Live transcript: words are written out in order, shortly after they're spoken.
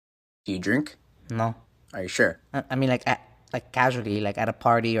Do you drink? No. Are you sure? I mean, like casually, like at a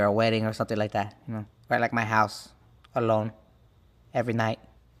party or a wedding or something like that. Or like my house, alone, every night.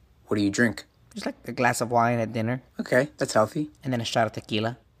 What do you drink? Just like a glass of wine at dinner, Okay, that's healthy. and then a shot of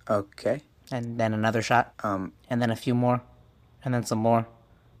tequila, Okay. and then another shot, Um, and then a few more, and then some more,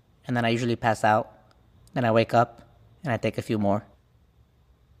 and then I usually pass out. Then I wake up, and I take a few more.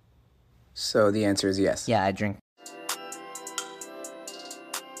 so the answer is yes. Yeah, I drink.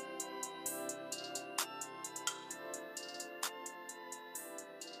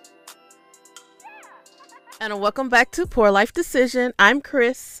 And welcome back to Poor Life Decision. I'm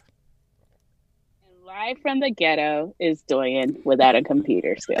Chris. And live from the ghetto is Doyen without a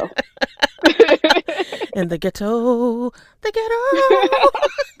computer still. In the ghetto, the ghetto.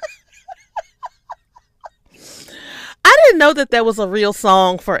 I didn't know that was a real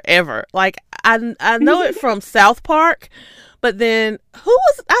song forever. Like I know it from South Park, but then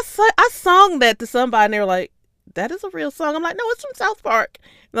I sung that to somebody and they were like, "That is a real song." I'm like, "No, it's from South Park."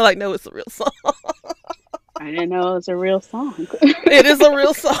 And they're like, "No, it's a real song." I didn't know it was a real song. It is a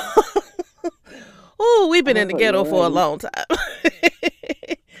real song. Oh, we've been in the ghetto for a Lord. long time.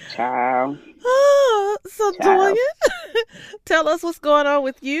 Child. Oh, so Child. Doyen, tell us what's going on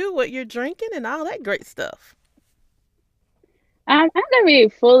with you, what you're drinking, and all that great stuff. I'm gonna be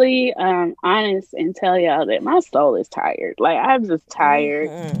fully honest and tell y'all that my soul is tired. Like I'm just tired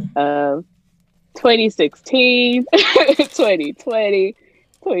Mhm. of 2016, 2020,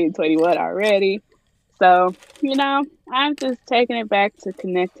 2021 already. So, I'm just taking it back to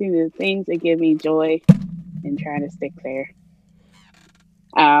connecting to things that give me joy and trying to stick there.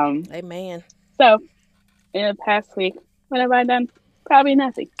 Amen. So in the past week, what have I done? Probably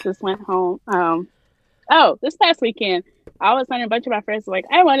nothing. Just went home. This past weekend, I was telling a bunch of my friends like,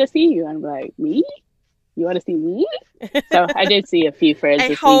 I want to see you. I'm like, me? You want to see me? So I did see a few friends A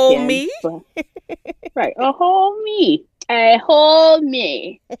this whole weekend. me? But, right, a whole me. A whole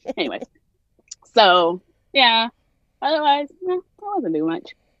me. Anyways, so yeah. Otherwise, no, I wasn't doing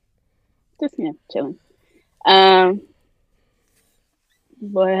much. Just chilling.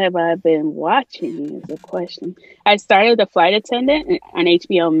 What have I been watching is a question. I started The Flight Attendant on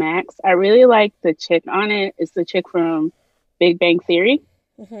HBO Max. I really like the chick on it. It's the chick from Big Bang Theory.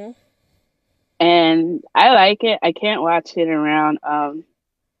 Mm-hmm. And I like it. I can't watch it around a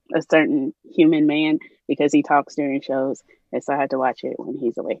certain human man because he talks during shows. And so I had to watch it when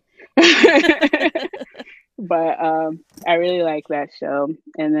he's away. But I really like that show.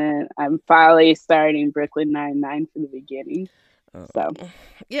 And then I'm finally starting Brooklyn Nine-Nine from the beginning. So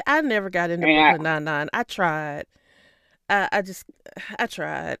Yeah, I never got into Yeah. Brooklyn Nine-Nine. I tried. I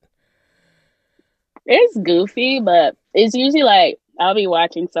tried. It's goofy, but it's usually like I'll be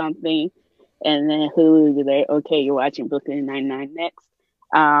watching something and then Hulu will be like, okay, you're watching Brooklyn Nine-Nine next.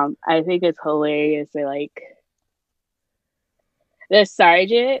 I think it's hilarious that like the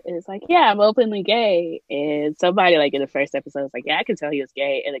sergeant is like, yeah, I'm openly gay. And somebody like in the first episode was like, yeah, I can tell he was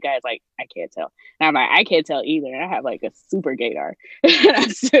gay. And the guy's like, I can't tell. And I'm like, I can't tell either. And I have like a super gaydar. And I'm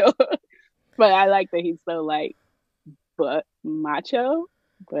still, but I like that he's so like, but macho,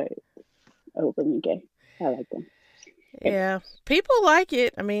 but openly gay. I like them. Yeah, people like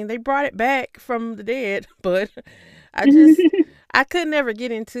it. I mean, they brought it back from the dead, but I I could never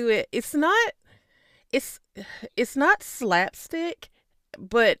get into it. It's not slapstick,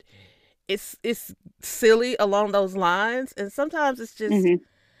 but it's silly along those lines, and sometimes Mhm.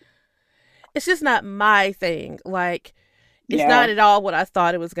 it's just not my thing. Like it's Yeah. not at all what I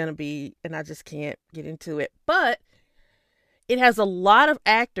thought it was going to be, and I just can't get into it. But it has a lot of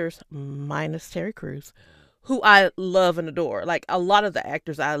actors, minus Terry Crews, who I love and adore. Like a lot of the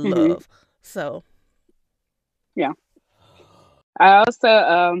actors I Mhm. love. So I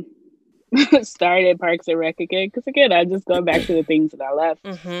also started Parks and Rec again because again, I'm just going back to the things that I left.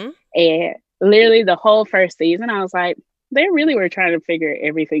 mm-hmm. And literally the whole first season, I was like, they really were trying to figure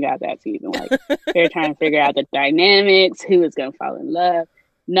everything out that season. Like they're trying to figure out the dynamics, who was going to fall in love.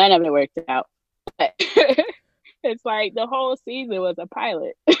 None of it worked out. But it's like the whole season was a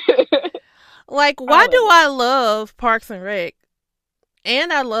pilot. Like why do I love Parks and Rec?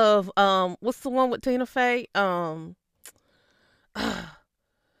 And I love what's the one with Tina Fey?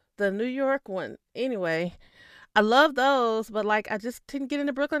 The New York one. Anyway, I love those, but like I just didn't get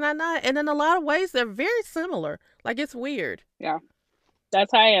into Brooklyn Nine-Nine. And in a lot of ways they're very similar. Like it's weird. Yeah.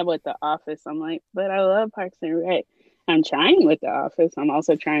 That's how I am with The Office. I'm like, but I love Parks and Rec. I'm trying with The Office. I'm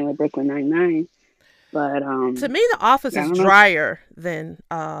also trying with Brooklyn Nine-Nine. But To me The Office I is don't know. drier than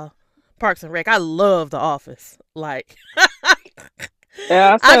Parks and Rec. I love The Office. Like It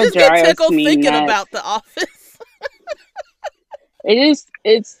also I just get drives tickled me thinking nuts. about The Office.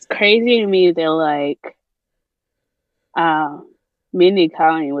 It's crazy to me that like Mindy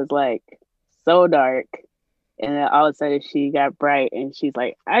Kaling was like so dark, and then all of a sudden she got bright, and she's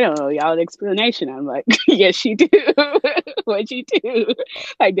like, I don't know y'all the explanation. I'm like, yes, you do. What'd you do?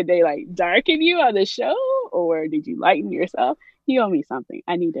 Like, did they like darken you on the show, or did you lighten yourself? You owe me something.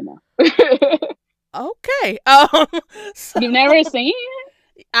 I need to know. Okay. So You've never seen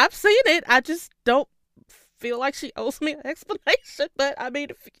it? I've seen it. I just don't feel like she owes me an explanation. But I mean,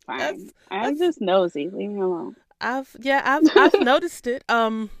 Fine. I'm just nosy. Leave me alone. I've noticed it.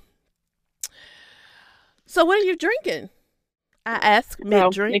 So what are you drinking? I ask mid So,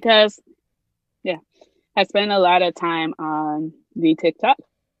 drink. because I spend a lot of time on the TikTok.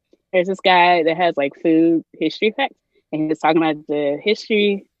 There's this guy that has like food history facts, and he was talking about the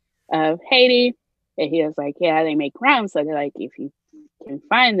history of Haiti. And he was like, yeah, they make rum. So they're like, if you can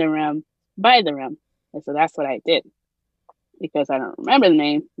find the rum, buy the rum. And so that's what I did. Because I don't remember the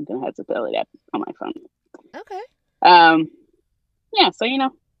name, I'm going to have to pull it up on my phone. Okay. Yeah, so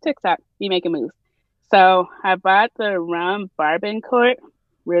TikTok, you make a move. So I bought the rum Barbancourt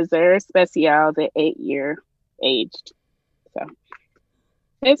Reserve Special, the 8-year aged. So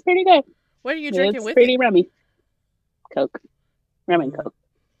it's pretty good. What are you drinking It's with pretty it? rummy. Coke. Rum and Coke.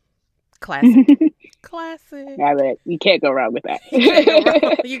 Classic. Classic. Yeah, but you can't go wrong with that.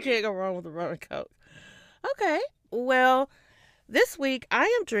 You can't go wrong with the rum and Coke. Okay. Well, this week I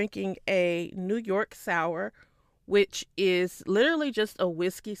am drinking a New York sour, which is literally just a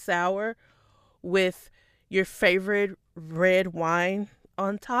whiskey sour with your favorite red wine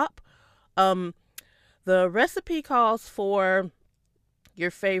on top. The recipe calls for your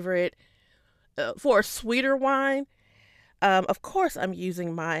favorite for a sweeter wine. Of course, I'm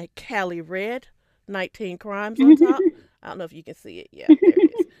using my Cali Red 19 Crimes on top. I don't know if you can see it. Yeah, there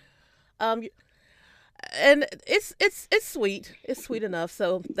it is. And it's sweet. It's sweet enough,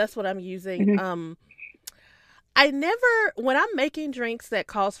 so that's what I'm using. I never, when I'm making drinks that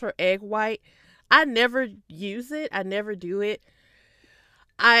calls for egg white, I never use it. I never do it.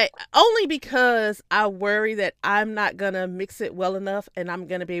 Only because I worry that I'm not gonna mix it well enough and I'm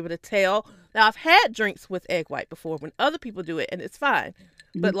gonna be able to tell. Now I've had drinks with egg white before when other people do it and it's fine.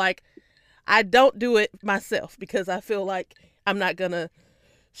 But like I don't do it myself because I feel like I'm not gonna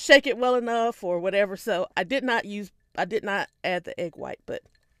shake it well enough or whatever. So I did not add the egg white, but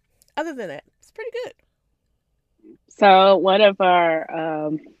other than that, it's pretty good. So one of our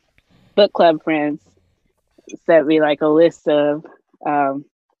book club friends sent me like a list of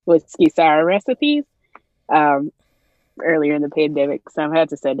whiskey sour recipes earlier in the pandemic, so I had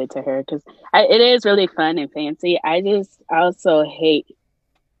to send it to her because it is really fun and fancy. I just also hate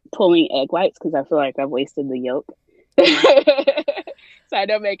pulling egg whites because I feel like I've wasted the yolk. So I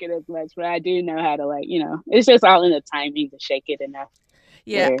don't make it as much, but I do know how to it's just all in the timing to shake it enough.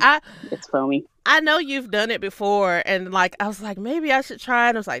 Yeah, It's foamy. I know you've done it before, and like I was like, maybe I should try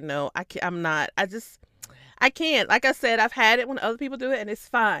it. I was like, no, I can't, I'm not. I can't. Like I said, I've had it when other people do it, and it's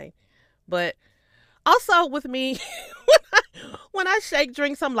fine. But also with me, when I shake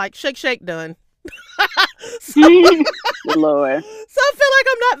drinks, I'm like, shake, shake, done. so, Lord. So I feel like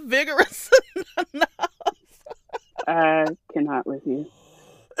I'm not vigorous enough. I cannot with you.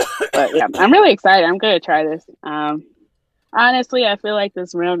 But yeah, I'm really excited. I'm going to try this. Honestly, I feel like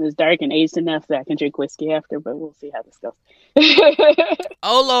this rum is dark and aged enough that I can drink whiskey after, but we'll see how this goes.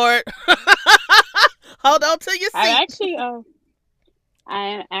 Oh, Lord. Hold on to your seat. I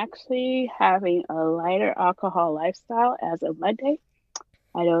am actually having a lighter alcohol lifestyle as of Monday.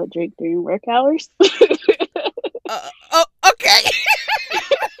 I don't drink during work hours. Okay.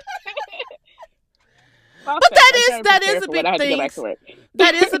 But that is a big thing.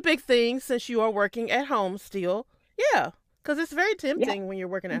 That is a big thing since you are working at home still. Yeah, because it's very tempting when you're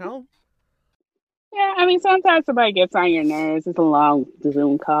working at home. Yeah, I mean, sometimes somebody gets on your nerves. It's a long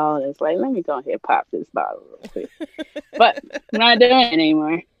Zoom call. It's like, let me go ahead and pop this bottle real quick. But I'm not doing it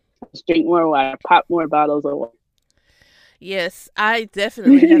anymore. Just drink more water, pop more bottles of water. Yes, I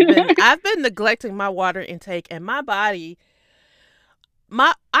definitely have been. I've been neglecting my water intake, and my body.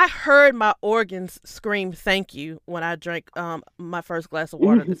 I heard my organs scream thank you when I drank my first glass of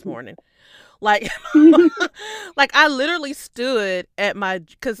water this morning. Like, like I literally stood at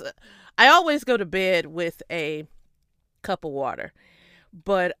because I always go to bed with a cup of water.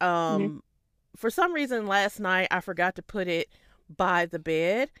 But for some reason last night I forgot to put it by the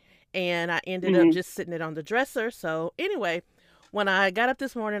bed and I ended up just sitting it on the dresser. So anyway, when I got up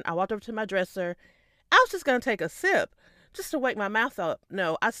this morning, I walked over to my dresser. I was just going to take a sip just to wake my mouth up.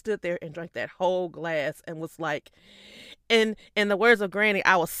 No, I stood there and drank that whole glass and was like, in the words of Granny,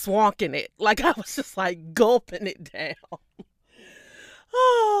 I was swanking it. Like I was just like gulping it down.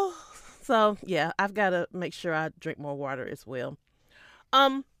 Oh, so yeah, I've got to make sure I drink more water as well.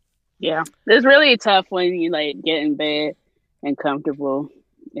 Um, Yeah, it's really tough when you like get in bed and comfortable,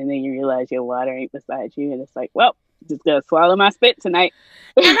 and then you realize your water ain't beside you, and it's like, well, just gonna swallow my spit tonight.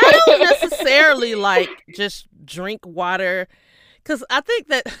 and I don't necessarily like just drink water because I think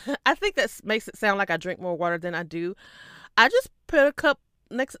that makes it sound like I drink more water than I do. I just put a cup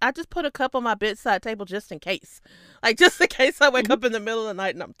next. I just put a cup on my bedside table just in case, like just in case I wake Mhm, up in the middle of the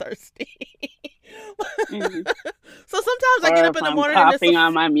night and I'm thirsty. mhm. So sometimes I Or get if up in the I'm morning and it's coughing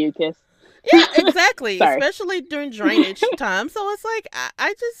on my mucus. yeah, exactly, Sorry. especially during drainage time. So it's like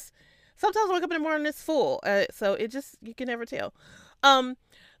I just sometimes I wake up in the morning and it's full. So it just you can never tell. Um,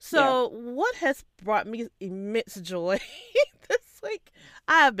 Yeah. so what has brought me immense joy this week?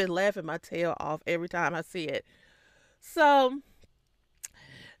 I have been laughing my tail off every time I see it. So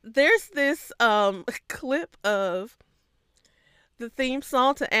there's this clip of the theme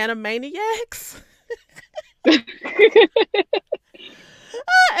song to Animaniacs,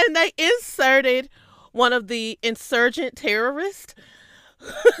 and they inserted one of the insurgent terrorists.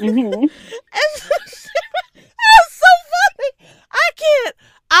 hmm It's so funny. I can't.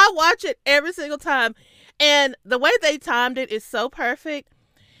 I watch it every single time, and the way they timed it is so perfect.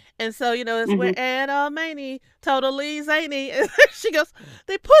 And so it's hmm where Anna Maney totally zany, and she goes,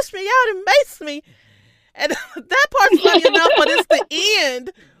 "They pushed me out and maced me," and that part's funny enough, but it's the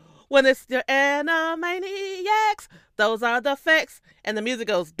end when it's the Animaniacs. Those are the facts, and the music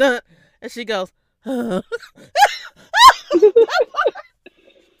goes dun, and she goes, "Huh."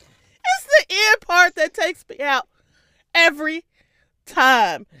 It's the end part that takes me out every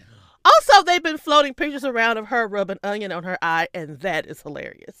time. Also, they've been floating pictures around of her rubbing onion on her eye, and that is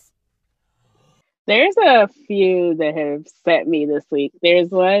hilarious. There's a few that have set me this week. There's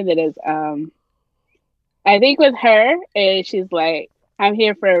one that is I think with her and she's like, I'm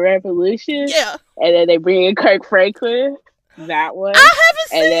here for a revolution, Yeah, and then they bring in Kirk Franklin. That one. I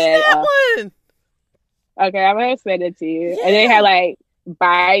haven't And seen then that one. okay, I'm gonna send it to you. And they had like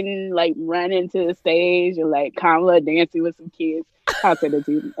Biden like run into the stage and like Kamala dancing with some kids. I'll send it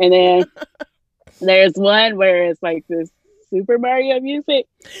to you. And then there's one where it's like this Super Mario music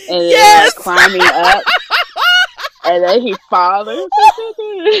and they're like Yes. climbing up and then he falls. I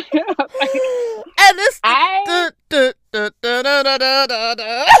was like, And it's I the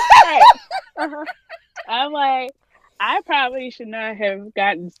right. Uh-huh. I'm like, I probably should not have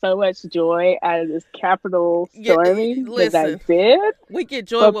gotten so much joy out of this Capitol Yeah, storming that I listen, did. we get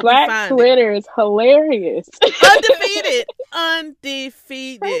joy But when we Black find it. Twitter is hilarious. Undefeated,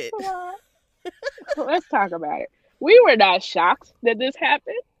 First undefeated. of all, let's talk about it. We were not shocked that this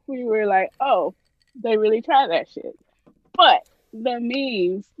happened. We were like, oh, they really tried that shit. But the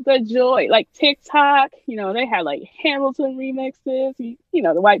memes, the joy, like TikTok, they had like Hamilton remixes.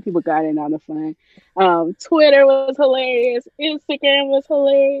 The white people got in on the fun. Twitter was hilarious. Instagram was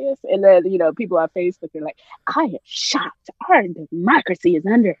hilarious. And then, people on Facebook are like, I am shocked. Our democracy is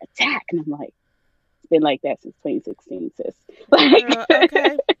under attack. And I'm like, it's been like that since 2016, sis. Like,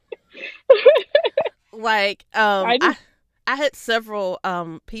 Okay. Like I just, I had several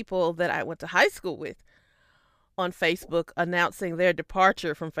people that I went to high school with on Facebook announcing their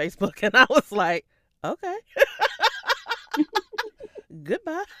departure from Facebook, and I was like, okay,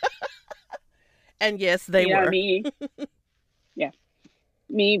 goodbye. And yes, they were. Yeah,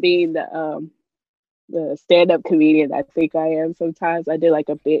 me being the stand-up comedian I think I am sometimes. I did like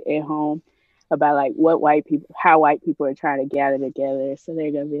a bit at home about like how white people are trying to gather together. So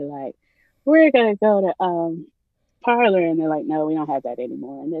they're gonna be like, we're gonna go to Parlor, and they're like, no, we don't have that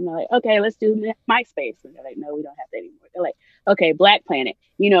anymore. And then they're like, okay, let's do MySpace, and they're like, no, we don't have that anymore. They're like, okay, Black Planet,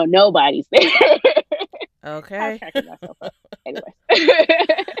 nobody's there. I was Okay. cracking myself up. Anyway,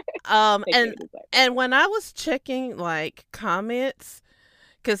 Um, take and care of Black and when I was checking like comments,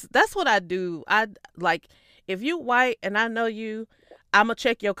 because that's what I do. I like if you white and I know you, I'm gonna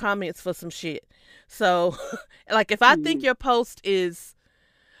check your comments for some shit. So, like if I think Planet. your post is,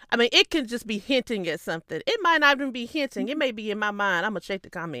 I mean, it can just be hinting at something. It might not even be hinting. It may be in my mind. I'm gonna check the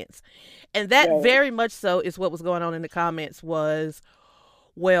comments, and that Right. very much so is what was going on in the comments. Was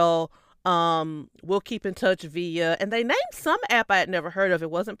well, we'll keep in touch via, and they named some app I had never heard of.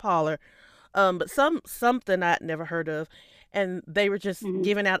 It wasn't Parler, but something I'd never heard of, and they were just Mhm.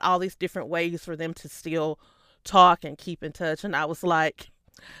 giving out all these different ways for them to still talk and keep in touch. And I was like,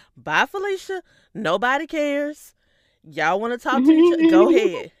 bye, Felicia. Nobody cares. Y'all want to talk to each other? Go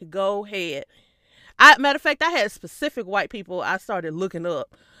ahead. Go ahead. Matter of fact, I had specific white people I started looking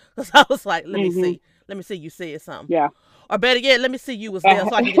up because I was like, let me Mhm. see. Let me see you said something. Yeah. Or better yet, let me see you was there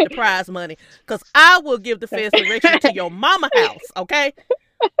so I can get the prize money. Because I will give the feds direction to your mama house, okay?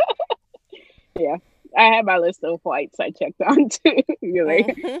 Yeah. I had my list of whites I checked on too. You're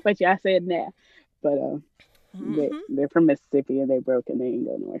like, but y'all said nah. But they're from Mississippi and they broke and they ain't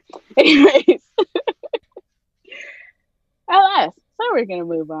go nowhere. Anyways. Alas, so we're gonna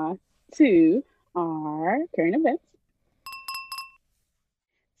move on to our current events.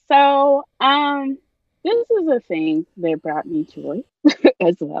 So, this is a thing that brought me joy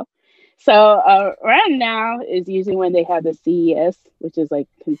as well. So, right now is usually when they have the CES, which is like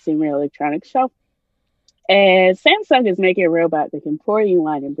Consumer Electronics Show. And Samsung is making a robot that can pour you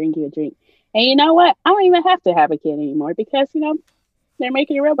wine and bring you a drink. And you know what? I don't even have to have a kid anymore because, they're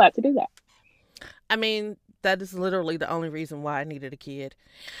making a robot to do that. I mean, that is literally the only reason why I needed a kid.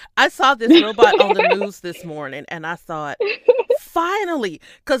 I saw this robot on the news this morning and I thought, finally,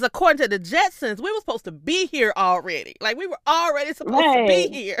 because according to the Jetsons, we were supposed to be here already. Like, we were already supposed to be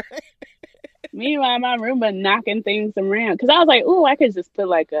here. Meanwhile, my Roomba knocking things around. Because I was like, ooh, I could just put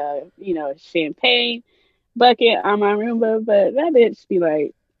like a, champagne bucket on my Roomba. But that bitch be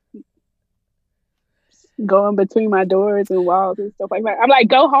like going between my doors and walls and stuff like that. I'm like,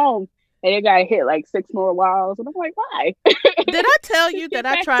 go home. And it got to hit like 6 more walls. And I'm like, why? Did I tell you that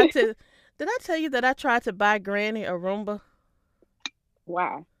I tried to... Did I tell you that I tried to buy Granny a Roomba?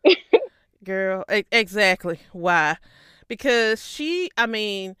 Why? Girl, exactly. Why? Because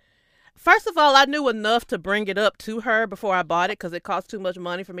first of all, I knew enough to bring it up to her before I bought it because it cost too much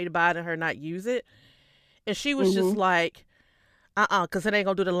money for me to buy it and her not use it. And she was just like, because it ain't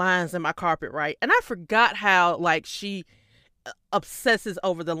going to do the lines in my carpet right. And I forgot how, like, she obsesses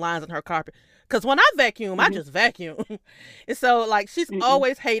over the lines in her carpet. Because when I vacuum, I just vacuum. And so, like, she's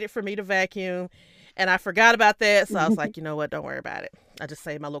always hated for me to vacuum. And I forgot about that. So I was like, you know what? Don't worry about it. I just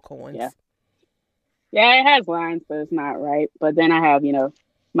saved my little coins. Yeah, it has lines, but it's not right. But then I have,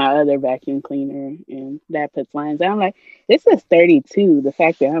 my other vacuum cleaner, and that puts lines. And I'm like, this is 32. The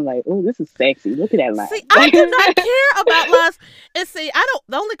fact that I'm like, oh, this is sexy. Look at that line. See, I do not care about lines. And see,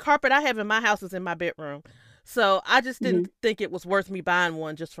 the only carpet I have in my house is in my bedroom. So I just didn't think it was worth me buying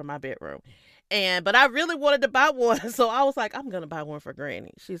one just for my bedroom. But I really wanted to buy one. So I was like, I'm going to buy one for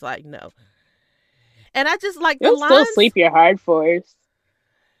Granny. She's like, no. And I just like the lines. You'll still sleep your hard floors.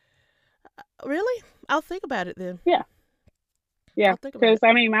 Really? I'll think about it then. Yeah. Yeah, because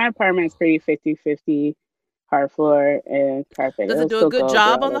my apartment's pretty 50-50 hard floor and carpet. Does it do a good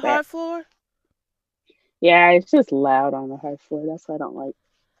job on the hard floor? Yeah, it's just loud on the hard floor. That's what I don't like.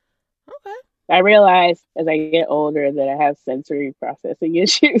 Okay. I realize as I get older that I have sensory processing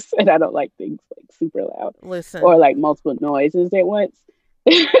issues and I don't like things like super loud. Listen. Or like multiple noises at once.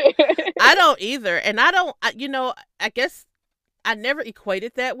 I don't either. And I guess I never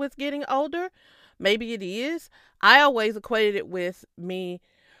equated that with getting older. Maybe it is. I always equated it with me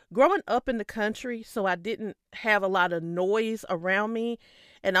growing up in the country, so I didn't have a lot of noise around me,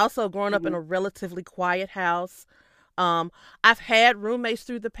 and also growing up in a relatively quiet house. I've had roommates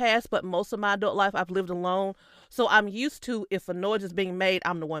through the past, but most of my adult life I've lived alone, so I'm used to if a noise is being made,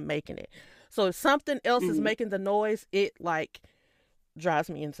 I'm the one making it. So if something else is making the noise, it like drives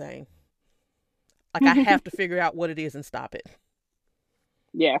me insane. Like I have to figure out what it is and stop it.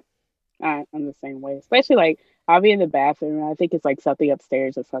 Yeah. I'm the same way, especially like I'll be in the bathroom and I think it's like something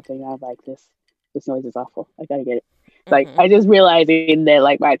upstairs or something. I'm like, this noise is awful. I gotta get it. Like I just realizing that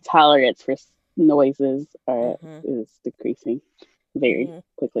like my tolerance for noises is decreasing very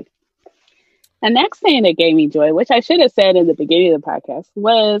quickly. The next thing that gave me joy, which I should have said in the beginning of the podcast,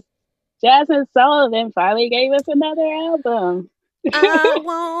 was Jasmine Sullivan finally gave us another album. I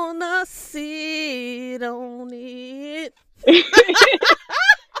wanna sit on it.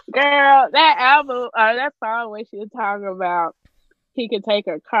 Girl, that album, that song when she was talking about he could take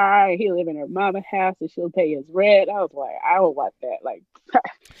her car and he live in her mama's house and she'll pay his rent. I was like, I would want that. Like,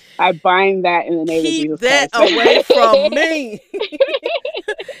 I bind that in the name of Jesus Christ. Keep that away from me.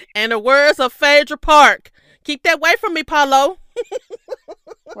 And the words of Phaedra Park, keep that away from me, Paulo.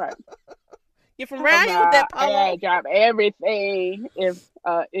 Right. You're from around here with that, Paulo. I gotta drop everything if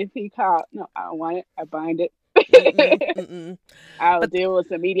he called. No, I don't want it. I bind it. I'll deal with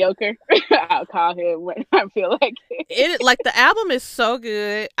some mediocre. I'll call him when I feel like it. Like the album is so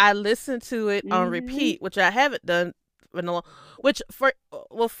good. I listened to it on repeat, which I haven't done in a long. Which for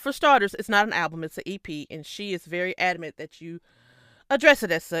starters, it's not an album; it's an EP, and she is very adamant that you address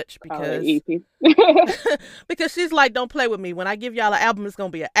it as such because because she's like, don't play with me. When I give y'all an album, it's gonna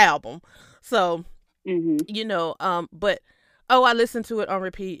be an album. So but I listened to it on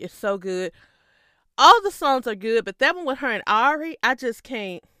repeat. It's so good. All the songs are good, but that one with her and Ari, I just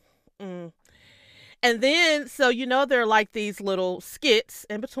can't. And And then, so there are like these little skits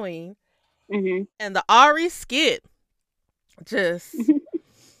in between, Mm-hmm. and the Ari skit just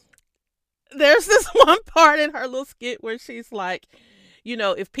there's this one part in her little skit where she's like,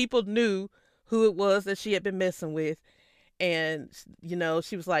 if people knew who it was that she had been messing with, and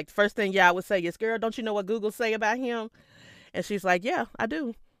she was like, the first thing y'all would say is, girl, don't you know what Google say about him? And she's like, yeah, I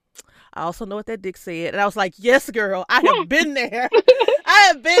do. I also know what that dick said. And I was like, yes, girl, I have been there. I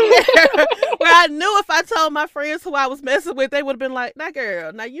have been there where I knew if I told my friends who I was messing with, they would have been like, nah,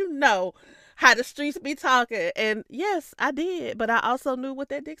 girl, now you know how the streets be talking. And yes, I did. But I also knew what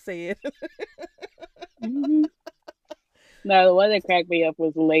that dick said. Mm-hmm. No, the one that cracked me up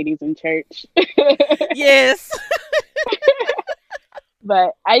was the ladies in church. Yes.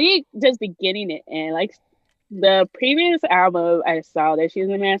 But I think just beginning it, and like the previous album, I saw that she's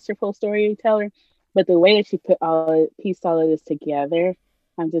a masterful storyteller, but the way that she pieced all of this together,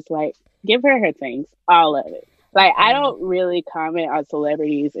 I'm just like, give her things, all of it. Like, I don't really comment on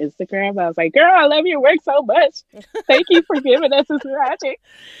celebrities' Instagram, but I was like, girl, I love your work so much. Thank you for giving us this project.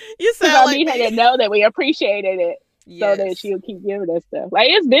 You Because sound I need her to know that we appreciated it, so that she'll keep giving us stuff. Like,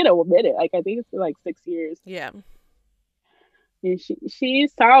 it's been a minute. Like, I think it's been like 6 years. Yeah. And she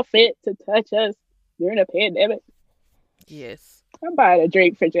saw fit to touch us during a pandemic. Yes. I'm buying a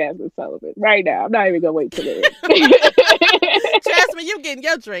drink for Jasmine Sullivan right now. I'm not even gonna wait till the end. Jasmine, you getting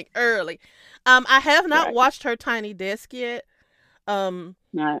your drink early. I have not watched her Tiny Desk yet. Not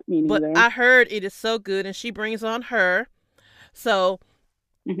me neither. But I heard it is so good, and she brings on her. So,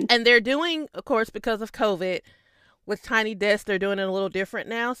 and they're doing, of course, because of COVID, with Tiny Desk, they're doing it a little different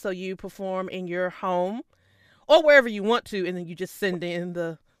now. So you perform in your home or wherever you want to, and then you just send in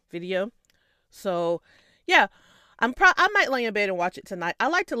the video. So, yeah, I might lay in bed and watch it tonight. I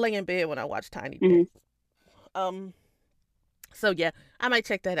like to lay in bed when I watch Tiny Desk. So yeah, I might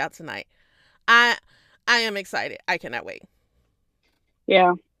check that out tonight. I am excited. I cannot wait.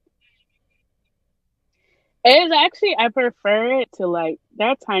 Yeah. It's actually, I prefer it to like,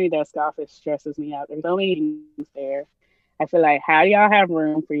 that Tiny Desk office stresses me out. There's only things there. I feel like, how do y'all have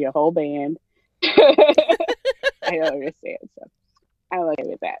room for your whole band? I don't understand. So I'm okay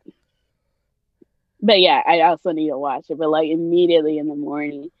with that. But yeah, I also need to watch it. But like immediately in the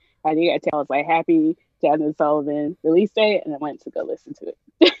morning, I think I was like, happy Jasmine Sullivan release date, and I went to go listen to it.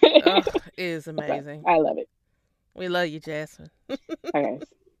 It is amazing. I love it. We love you, Jasmine. Okay.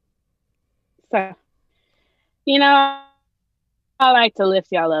 So, I like to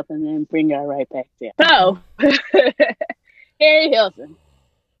lift y'all up and then bring y'all right back down. So, Carrie Hilson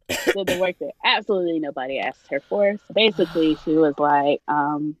did the work that absolutely nobody asked her for. So basically, she was like,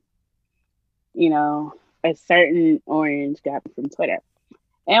 a certain orange got from Twitter.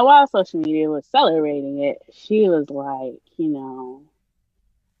 And while social media was celebrating it, she was like,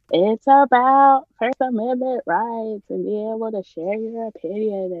 it's about First Amendment rights and being able to share your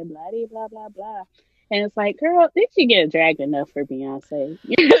opinion and blah, blah, blah, blah. And it's like, girl, did you get dragged enough for Beyonce?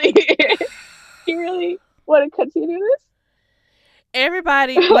 You really want to continue this?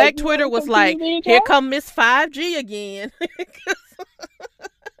 Everybody, Black Twitter was like, here come Miss 5G again.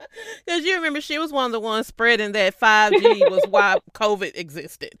 Because you remember she was one of the ones spreading that 5G was why COVID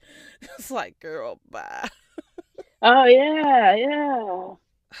existed. It's like, girl, bye. Oh, yeah.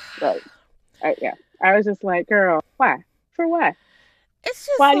 Right. Yeah. I was just like, girl, why? For what? It's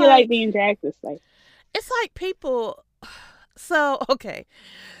just why do you like being dragged this way? It's like people. So, okay.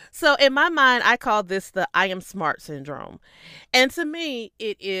 So in my mind, I call this the I am smart syndrome. And to me,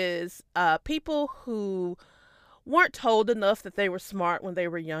 it is people who weren't told enough that they were smart when they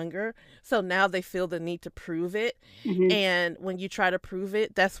were younger. So now they feel the need to prove it. Mm-hmm. And when you try to prove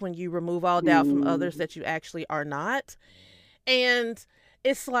it, that's when you remove all doubt from others that you actually are not. And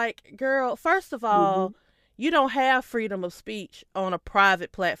it's like, girl, first of all, you don't have freedom of speech on a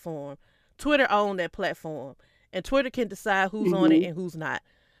private platform. Twitter owns that platform. And Twitter can decide who's on it and who's not.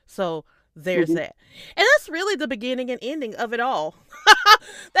 So there's that. And that's really the beginning and ending of it all.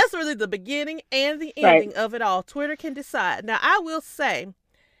 That's really the beginning and the ending of it all. Twitter can decide. Now, I will say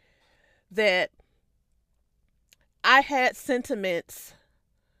that I had sentiments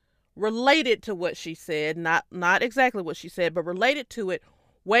related to what she said, not exactly what she said, but related to it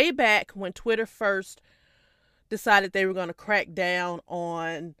way back when Twitter first decided they were going to crack down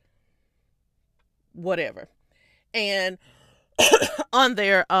on whatever. And on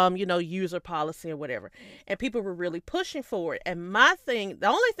their, user policy or whatever. And people were really pushing for it. And the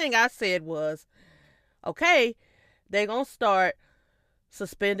only thing I said was, okay, they're going to start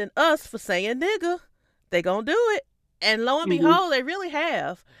suspending us for saying nigga. They're going to do it. And lo and behold, they really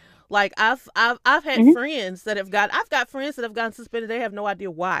have. Like, I've had friends that I've got friends that have gotten suspended. They have no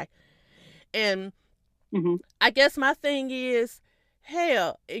idea why. And Hmm. I guess my thing is,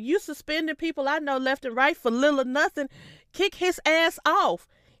 hell, you suspending people I know left and right for little or nothing. Kick his ass off.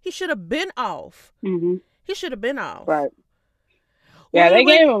 He should have been off. Hmm. He should have been off. Right. Yeah, they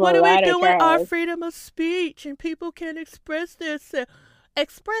gave him a what do lot we of do with our tries. freedom of speech and people can express themselves?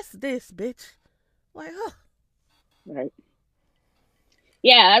 Express this, bitch. Like, huh. Right.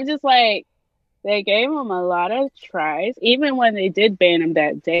 Yeah, I'm just like, they gave him a lot of tries. Even when they did ban him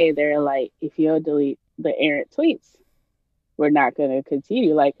that day, they're like, if you'll delete the errant tweets, we're not going to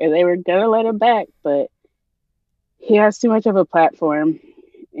continue. Like, and they were going to let him back, but he has too much of a platform,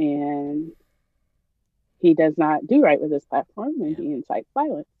 and he does not do right with his platform, and he incites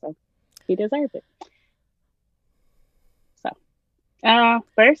violence. So he deserves it. So,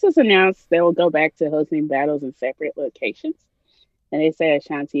 Versus announced they will go back to hosting battles in separate locations. And they say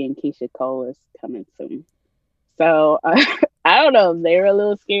Ashanti and Keisha Cole is coming soon. So I don't know if they were a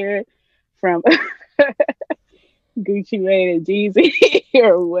little scared from Gucci Mane and Jeezy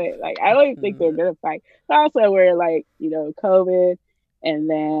or what. Like, I don't even think they're gonna fight. But also, we're like, COVID, and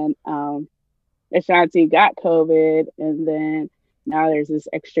then Ashanti got COVID, and then now there's this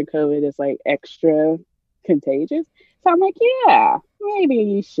extra COVID that's like extra contagious. So I'm like, yeah, maybe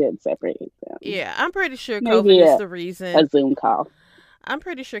you should separate them. Yeah, I'm pretty sure Maybe COVID is the reason. A Zoom call. I'm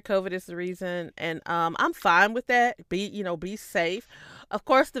pretty sure COVID is the reason, and I'm fine with that. Be safe. Of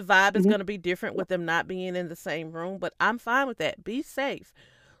course, the vibe is going to be different with them not being in the same room, but I'm fine with that. Be safe.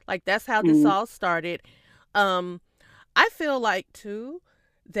 Like, that's how this all started. I feel like too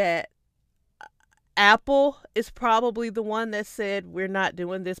that Apple is probably the one that said we're not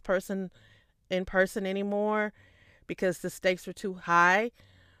doing this person in person anymore because the stakes are too high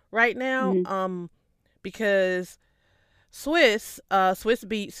right now. Because Swiss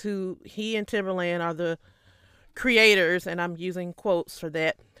Beats, who he and Timberland are the creators, and I'm using quotes for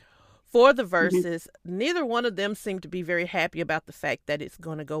that, for the verses, neither one of them seem to be very happy about the fact that it's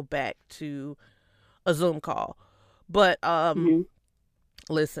going to go back to a Zoom call. But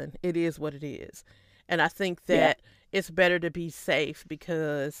listen, it is what it is. And I think that it's better to be safe,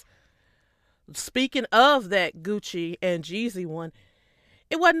 because speaking of that Gucci and Jeezy one,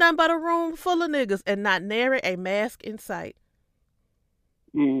 it wasn't nothing but a room full of niggas and not nary a mask in sight.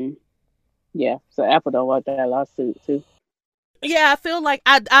 Yeah, so Apple don't want that lawsuit too. Yeah, I feel like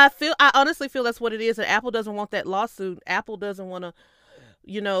I honestly feel that's what it is. And Apple doesn't want that lawsuit. Apple doesn't want to,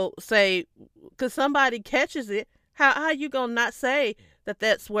 say, because somebody catches it. How you gonna not say that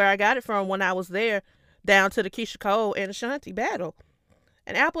that's where I got it from when I was there, down to the Keisha Cole and Ashanti battle,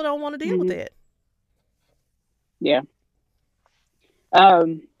 and Apple don't want to deal with that. Yeah.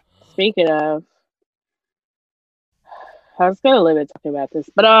 Speaking of, I was gonna limit talking about this,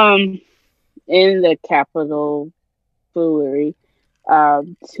 but in the Capitol foolery,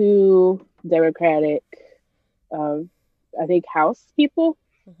 2 Democratic, I think House people,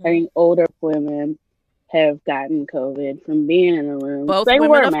 I think older women, have gotten COVID from being in the room. Both they women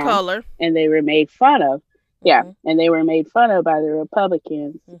were of masked, color, and they were made fun of. Yeah, and they were made fun of by the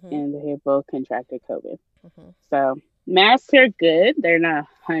Republicans, and they have both contracted COVID. So masks are good. They're not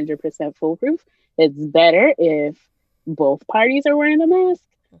 100% foolproof. It's better if both parties are wearing a mask,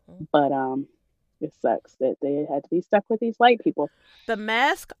 but it sucks that they had to be stuck with these white people. The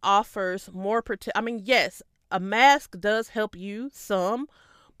mask offers more yes, a mask does help you some,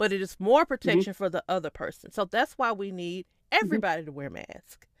 but it is more protection for the other person. So that's why we need everybody to wear a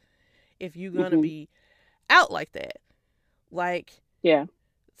mask. If you're going to be out like that. Like, yeah.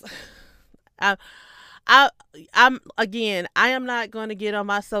 I'm again, I am not going to get on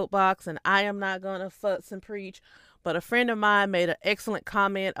my soapbox, and I am not going to fuss and preach, but a friend of mine made an excellent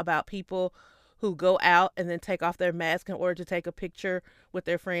comment about people who go out and then take off their mask in order to take a picture with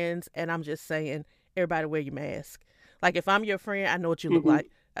their friends. And I'm just saying, everybody wear your mask. Like, if I'm your friend, I know what you look like.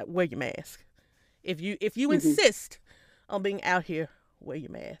 Wear your mask. If you insist on being out here, wear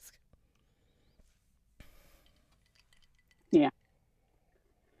your mask. Yeah.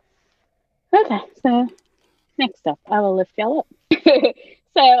 Okay, so next up, I will lift y'all up.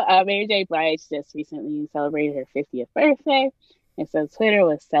 So Mary J. Blige just recently celebrated her 50th birthday, and so Twitter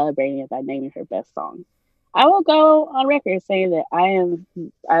was celebrating it by naming her best song. I will go on record saying that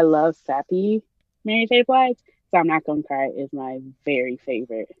I love sappy Mary J. Blige, so I'm Not Gonna Cry is my very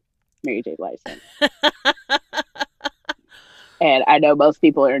favorite Mary J. Blige song. And I know most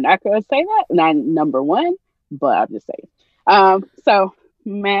people are not going to say that, not number one, but I'm just saying. So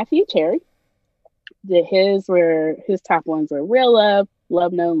Matthew Cherry, his top ones were Real Love,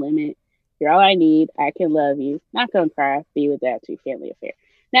 Love No Limit, You're All I Need, I Can Love You, Not Gonna Cry, Be Without You, Family Affair.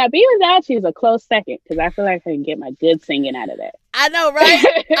 Now, Be Without You is a close second, because I feel like I can get my good singing out of that. I know,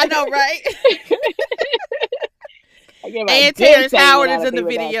 right? I know, right? I give a And good Terrence thing Howard when is other in the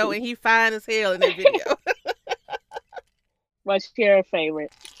people don't video, see. and he fine as hell in that video. What's your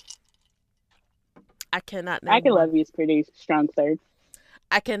favorite? I cannot I name Can one. Love You is pretty strong third.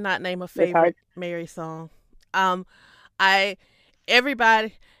 I cannot name a It's hard. favorite Mary song. I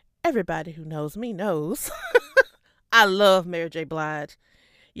everybody who knows me knows I love Mary J. Blige.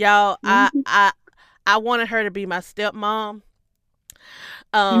 Y'all, Mhm. I wanted her to be my stepmom.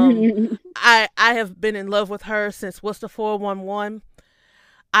 I have been in love with her since What's the 411.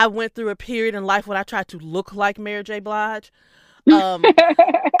 I went through a period in life when I tried to look like Mary J. Blige.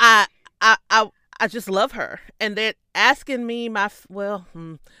 I I I I just love her, and then asking me that's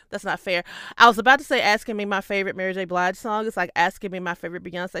not fair. I was about to say asking me my favorite Mary J. Blige song. It's like asking me my favorite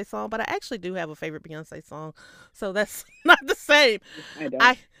Beyonce song, but I actually do have a favorite Beyonce song, so that's not the same. I don't.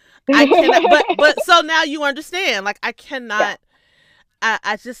 I cannot, but so now you understand. Like I cannot,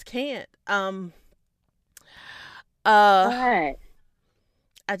 I just can't. What? I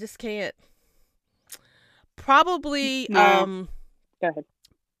just can't. Probably, Nah. Go ahead.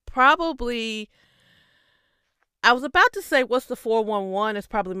 probably. I was about to say What's the 411 is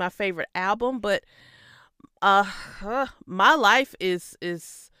probably my favorite album, but my life is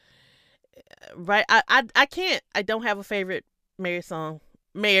right. I can't. I don't have a favorite Mary song.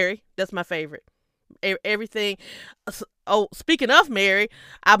 Mary, that's my favorite. Everything. Oh, speaking of Mary,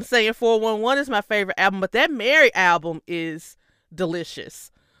 I'm saying 411 is my favorite album, but that Mary album is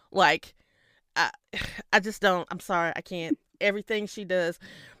delicious. Like, I just don't. I'm sorry, I can't. Everything she does.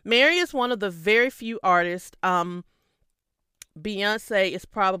 Mary is one of the very few artists. Beyonce is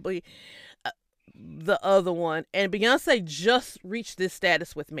probably the other one, and Beyonce just reached this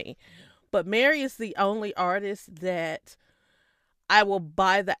status with me. But Mary is the only artist that I will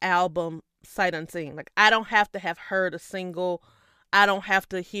buy the album sight unseen. Like I don't have to have heard a single. I don't have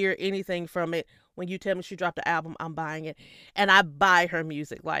to hear anything from it. When you tell me she dropped the album, I'm buying it, and I buy her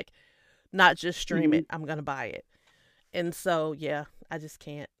music. Like not just stream it. I'm gonna buy it. And so yeah, I just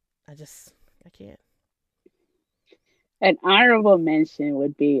can't. I can't. An honorable mention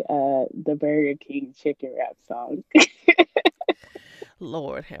would be the Burger King chicken wrap song.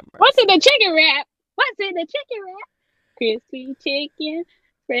 Lord have mercy. What's in the chicken wrap? What's in the chicken wrap? Crispy chicken,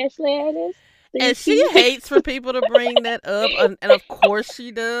 fresh lettuce. And she hates for people to bring that up, and of course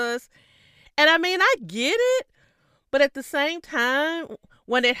she does. And I mean, I get it, but at the same time,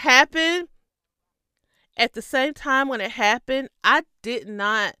 when it happened, I did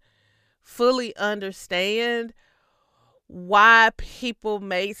not fully understand why people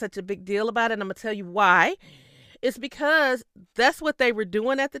made such a big deal about it. And I'm going to tell you why. It's because that's what they were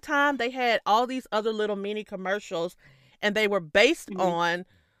doing at the time. They had all these other little mini commercials, and they were based on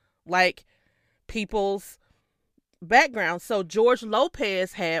like people's background. So George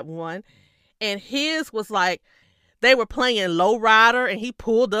Lopez had one, and his was like they were playing Lowrider, and he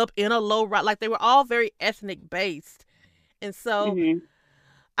pulled up in a lowrider. Like they were all very ethnic based. And so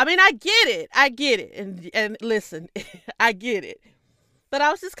I mean, I get it. And listen, I get it. But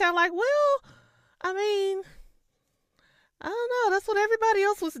I was just kind of like, well, I mean, I don't know. That's what everybody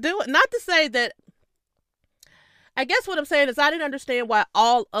else was doing. Not to say that, I guess what I'm saying is I didn't understand why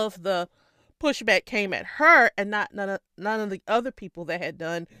all of the pushback came at her and not none of the other people that had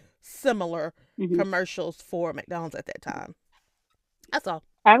done similar commercials for McDonald's at that time. That's all.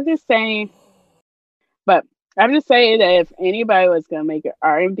 I'm just saying that if anybody was gonna make an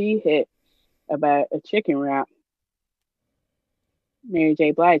R&B hit about a chicken wrap, Mary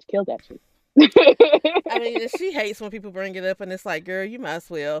J. Blige killed that shit. I mean, she hates when people bring it up, and it's like, girl, you might as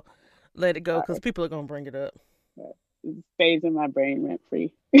well let it go because people are gonna bring it up. It stays in my brain rent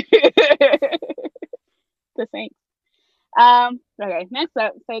free. The Saints. Okay, next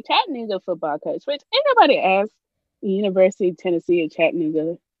up, so Chattanooga football coach, which ain't nobody asked the University of Tennessee or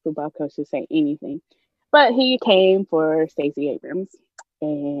Chattanooga football coach to say anything. But he came for Stacey Abrams,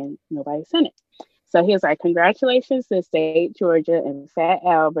 and nobody sent it. So he was like, congratulations to State Georgia and Fat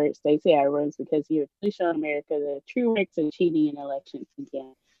Albert, Stacey Abrams, because you're really showing America the true risks of cheating in elections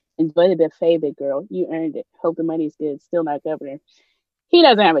again. Enjoy the buffet, big girl. You earned it. Hope the money's good. Still not governor. He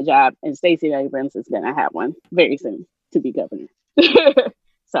doesn't have a job, and Stacey Abrams is going to have one very soon to be governor.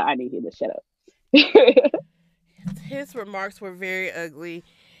 So I need him to shut up. His remarks were very ugly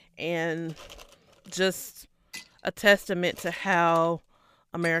and just a testament to how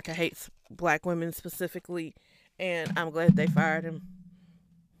America hates Black women specifically, and I'm glad they fired him.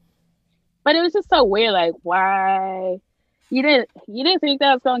 But it was just so weird. Like, why you didn't think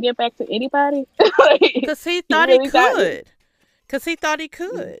that was gonna get back to anybody? Because he thought he could. Because he thought he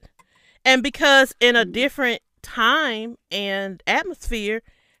could, and because in a different time and atmosphere,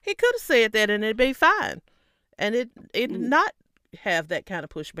 he could have said that and it'd be fine. and it did not have that kind of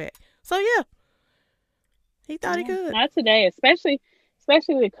pushback. So yeah, he thought he could. Not today, especially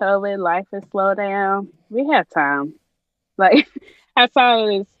with COVID. Life is slowed down. We have time. Like, I saw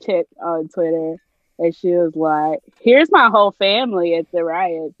this chick on Twitter, and she was like, "Here's my whole family at the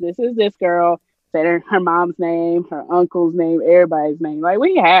riot. This is this girl." Said her mom's name, her uncle's name, everybody's name. Like,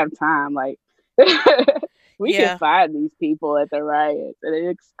 we have time. Like, we can find these people at the riots, and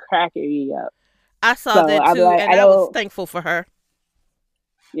it's cracking me up. I saw that too, and I was thankful for her.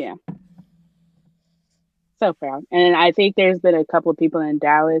 Yeah. So proud. And I think there's been a couple of people in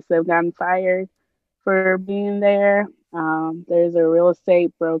Dallas that have gotten fired for being there. There's a real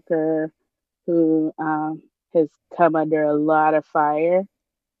estate broker who has come under a lot of fire.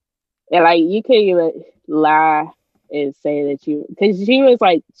 And like, you can't even lie and say that because she was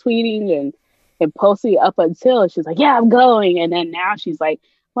like tweeting and posting up until she's like, yeah, I'm going. And then now she's like,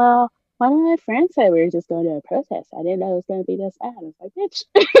 well, one of my friends said we were just going to a protest. I didn't know it was going to be this bad. I was like, bitch.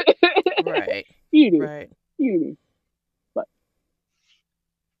 Right. You knew. Right. You knew. But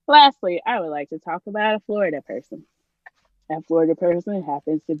lastly, I would like to talk about a Florida person. That Florida person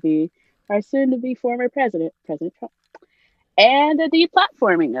happens to be our soon-to-be former president, President Trump, and the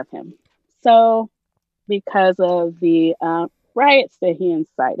deplatforming of him. So, because of the riots that he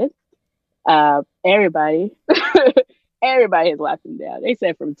incited, everybody has locked him down. They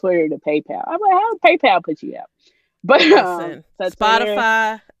said from Twitter to PayPal. I'm like, how did PayPal put you out? But so Spotify,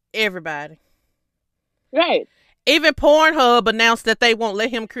 Twitter, everybody. Right. Even Pornhub announced that they won't let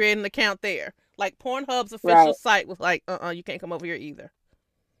him create an account there. Like, Pornhub's official site was like, you can't come over here either.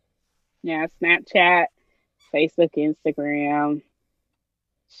 Yeah, Snapchat, Facebook, Instagram,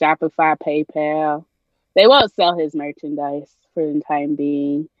 Shopify, PayPal. They won't sell his merchandise for the time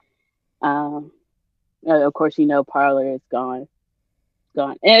being. Of course, Parler is gone.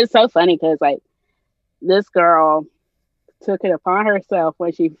 And it's so funny because, like, this girl took it upon herself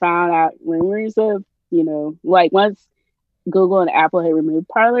when she found out rumors of, like, once Google and Apple had removed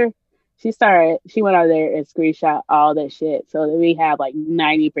Parler, she went out there and screenshot all that shit so that we have like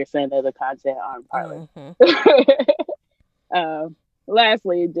 90% of the content on Parler. Mm-hmm.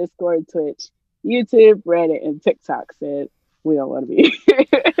 Lastly, Discord, Twitch, YouTube, Reddit, and TikTok said we don't want to be.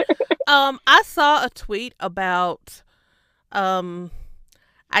 I saw a tweet about, I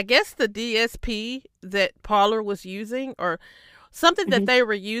guess the DSP that Parler was using, or something that they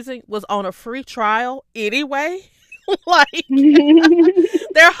were using, was on a free trial anyway. Like,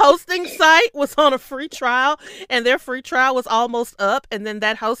 their hosting site was on a free trial, and their free trial was almost up, and then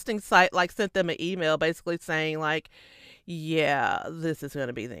that hosting site like sent them an email basically saying like, yeah, this is going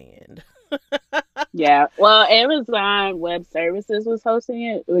to be the end. Yeah, well, Amazon Web Services was hosting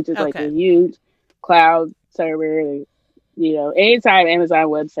it, which is like a huge cloud server. Anytime Amazon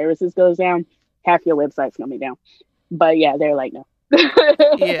Web Services goes down, half your website's gonna be down. But yeah, they're like, no.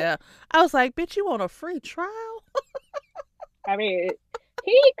 Yeah, I was like, bitch, you want a free trial? I mean,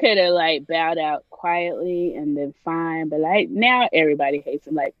 he could have like bowed out quietly and been fine, but like now everybody hates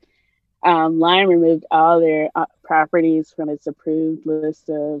him. Like, Lime removed all their properties from its approved list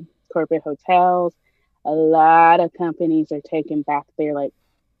of corporate hotels. A lot of companies are taking back their like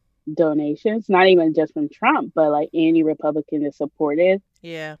donations, not even just from Trump, but like any Republican that supported.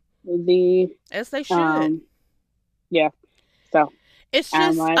 Yeah. As they should. Yeah. So it's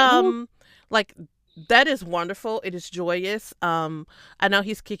just like that is wonderful. It is joyous. I know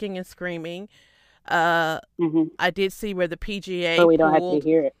he's kicking and screaming. I did see where the PGA so we don't have to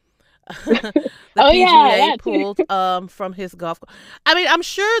hear it. The PGA pulled from his golf. I mean, I'm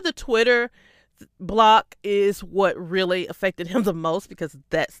sure the Twitter block is what really affected him the most because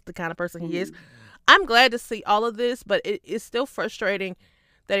that's the kind of person he is. I'm glad to see all of this, but it is still frustrating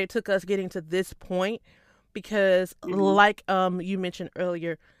that it took us getting to this point because, like you mentioned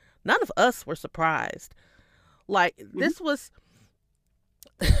earlier, none of us were surprised. Like this was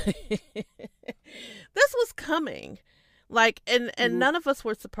this was coming. Like, and none of us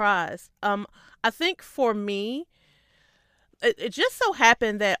were surprised. I think for me, it just so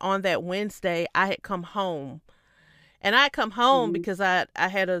happened that on that Wednesday, I had come home. And I had come home because I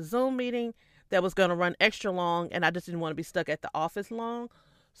had a Zoom meeting that was going to run extra long, and I just didn't want to be stuck at the office long.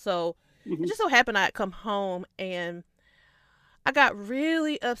 So it just so happened I had come home, and I got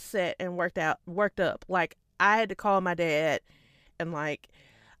really upset and worked up. Like, I had to call my dad, and, like,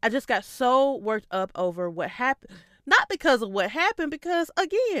 I just got so worked up over what happened. Not because of what happened, because,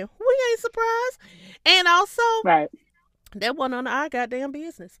 again, we ain't surprised. And also, that wasn't none of our goddamn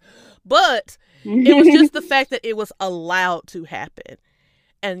business. But it was just the fact that it was allowed to happen.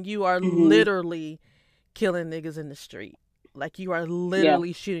 And you are literally killing niggas in the street. Like, you are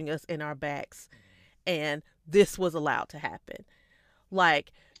literally shooting us in our backs. And this was allowed to happen.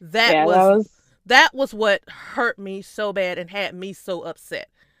 Like that Yeah, that was what hurt me so bad and had me so upset.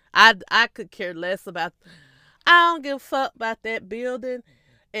 I could care less about. I don't give a fuck about that building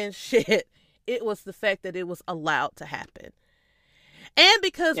and shit. It was the fact that it was allowed to happen. And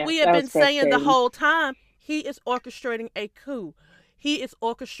because yeah, we have that been was saying the frustrating. whole time, he is orchestrating a coup. He is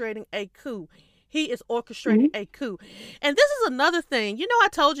orchestrating a coup. He is orchestrating Mhm. a coup. And this is another thing. You know, I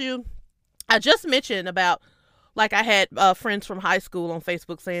told you, I just mentioned about, like, I had friends from high school on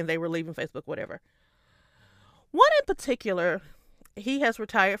Facebook saying they were leaving Facebook, whatever. One in particular, he has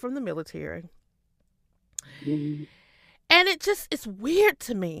retired from the military. Mhm. And it's weird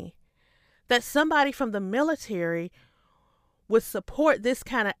to me that somebody from the military would support this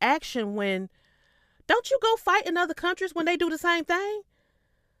kind of action when don't you go fight in other countries when they do the same thing?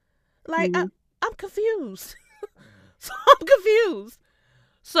 Like Mhm. I'm confused. So I'm confused.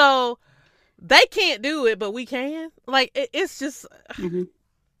 So they can't do it, but we can. Like it's just Mhm.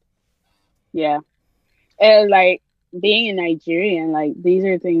 Yeah. And like being a Nigerian, like these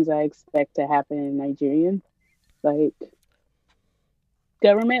are things I expect to happen in Nigerian. Like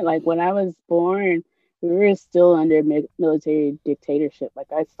government, like when I was born, we were still under military dictatorship.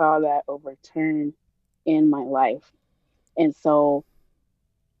 Like I saw that overturn in my life. And so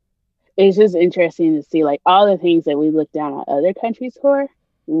it's just interesting to see like all the things that we look down on other countries for,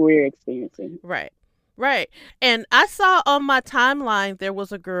 we're experiencing. right. Right. And I saw on my timeline there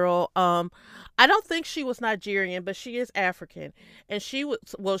was a girl, I don't think she was Nigerian, but she is African. And she was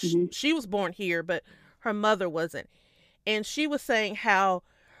Hmm. she was born here, but her mother wasn't. And she was saying how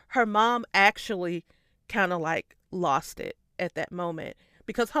her mom actually kind of like lost it at that moment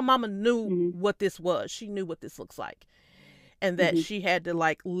because her mama knew Hmm. what this was. She knew what this looks like. And that Hmm. she had to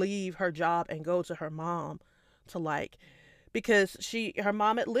like leave her job and go to her mom to like because her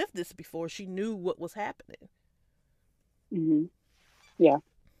mom had lived this before. She knew what was happening. Hmm. Yeah.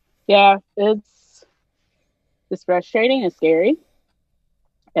 Yeah. It's frustrating and scary.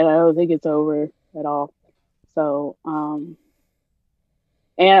 And I don't think it's over at all. So, and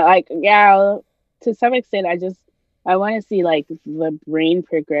like, yeah, to some extent, I want to see like the brain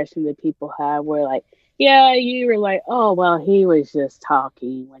progression that people have where like, yeah, you were like, oh, well, he was just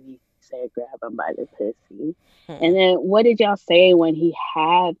talking when he said grab him by the pussy. Hmm. And then what did y'all say when he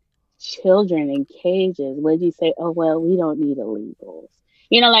had children in cages? What did you say? Oh, well, we don't need illegals.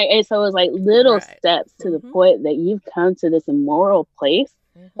 You know, like, and so it's like little Right. steps to the Mhm. point that you've come to this immoral place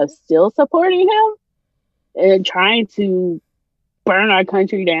of Mhm. still supporting him and trying to burn our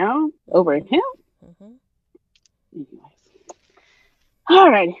country down over Mhm. him. Mhm. Anyways,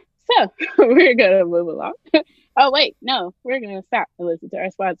 alrighty. So we're gonna move along. Oh wait, no, we're gonna stop and listen to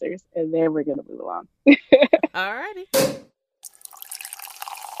our sponsors, and then we're gonna move along. Alrighty.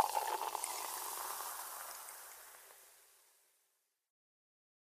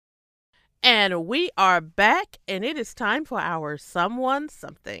 And we are back, and it is time for our someone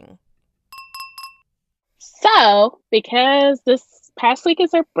something. So, because this past week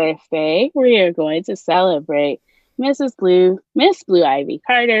is her birthday, we are going to celebrate Miss Blue Ivy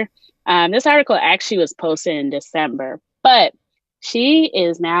Carter. This article actually was posted in December, but she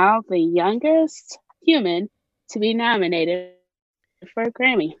is now the youngest human to be nominated for a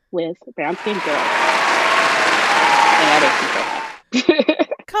Grammy with Brown Skin Girl. And that makes me so happy.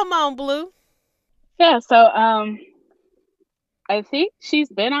 Come on, Blue. Yeah, so I think she's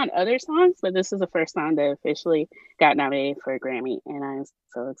been on other songs, but this is the first song that officially got nominated for a Grammy, and I'm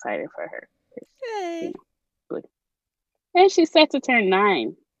so excited for her. You Yay. know, Blue. And she's set to turn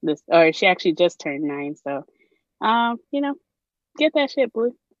 9 or she actually just turned 9. So, you know, get that shit,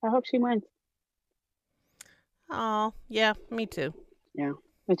 Blue. I hope she wins. Oh, yeah, me too. Yeah,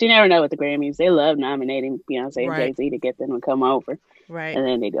 but you never know with the Grammys. They love nominating Beyonce and Right. Jay-Z to get them to come over, Right. and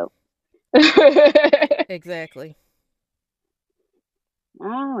then they don't. Exactly.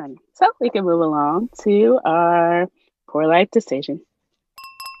 All right, so we can move along to our poor life decision.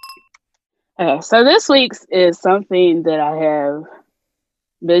 Okay, so this week's is something that I have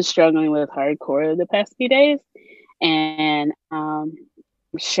been struggling with hardcore the past few days, and I'm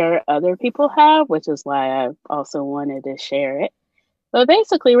sure other people have, which is why I've also wanted to share it. So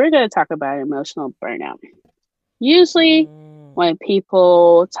basically, we're going to talk about emotional burnout. Usually, Mm. when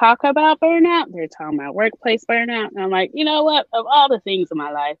people talk about burnout, they're talking about workplace burnout. And I'm like, you know what? Of all the things in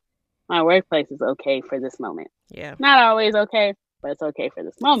my life, my workplace is okay for this moment. Yeah. Not always okay, but it's okay for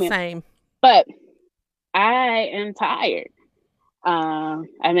this moment. Same. But I am tired.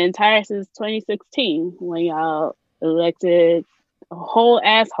 I've been tired since 2016 when y'all elected a whole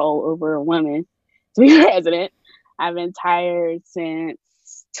asshole over a woman to be president. I've been tired since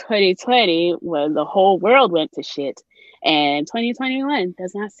 2020 when the whole world went to shit, and 2021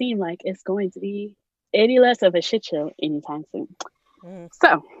 does not seem like it's going to be any less of a shit show anytime soon.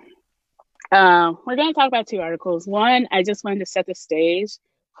 So, we're going to talk about 2 articles. One, I just wanted to set the stage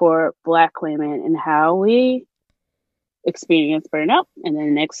for Black women and how we experience burnout. And then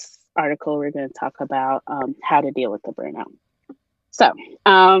the next article, we're going to talk about how to deal with the burnout. So,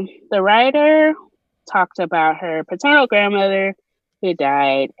 the writer talked about her paternal grandmother who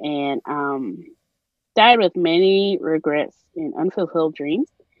died, and died with many regrets and unfulfilled dreams.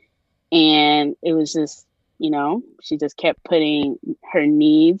 And it was just, she just kept putting her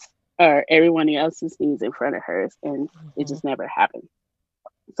needs or everyone else's needs in front of hers, and it just never happened.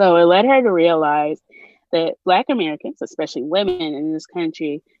 So it led her to realize that Black Americans, especially women in this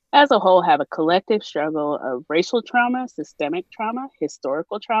country as a whole, have a collective struggle of racial trauma, systemic trauma,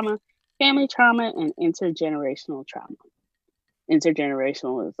 historical trauma, family trauma, and intergenerational trauma.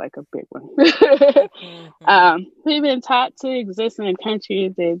 Intergenerational is like a big one. We've been taught to exist in a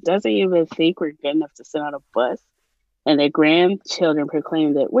country that doesn't even think we're good enough to sit on a bus, and their grandchildren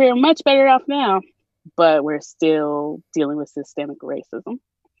proclaim that we're much better off now, but we're still dealing with systemic racism.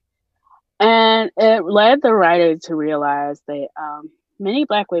 And it led the writer to realize that many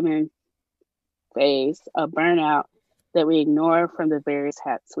Black women face a burnout that we ignore from the various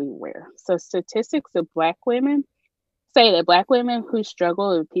hats we wear. So statistics of Black women say that Black women who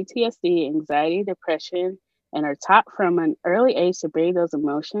struggle with PTSD, anxiety, depression, and are taught from an early age to bury those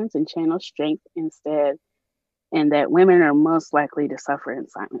emotions and channel strength instead, and that women are most likely to suffer in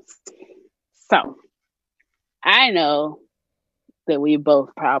silence. So, I know that we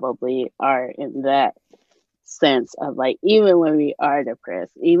both probably are in that sense of like, even when we are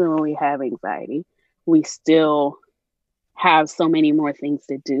depressed, even when we have anxiety, we still have so many more things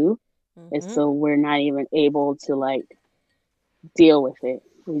to do. And so we're not even able to like deal with it.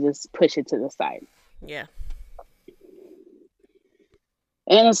 We just push it to the side. Yeah.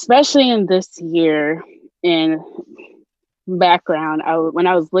 And especially in this year in background, when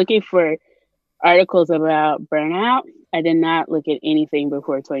I was looking for articles about burnout, I did not look at anything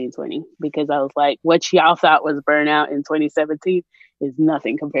before 2020 because I was like, what y'all thought was burnout in 2017 is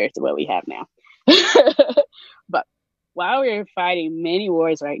nothing compared to what we have now. But while we're fighting many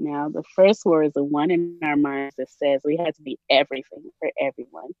wars right now, the first war is the one in our minds that says we have to be everything for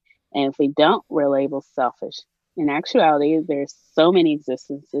everyone. And if we don't, we're labeled selfish. In actuality, there's so many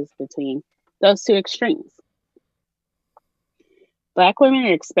existences between those 2 extremes. Black women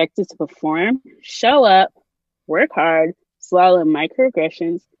are expected to perform, show up, work hard, swallow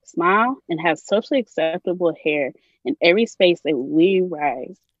microaggressions, smile, and have socially acceptable hair in every space that we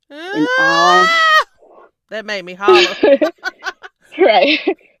rise. In all... That made me holler. Right.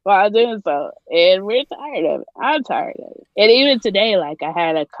 While doing so. And we're tired of it. I'm tired of it. And even today, like, I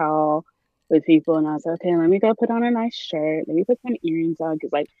had a call with people and I was like, okay, let me go put on a nice shirt. Let me put some earrings on.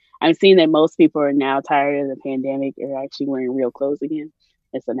 Because, like, I'm seeing that most people are now tired of the pandemic or actually wearing real clothes again.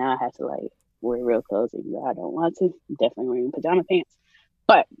 And so now I have to, like, wear real clothes. Even though I don't want to. I'm definitely wearing pajama pants.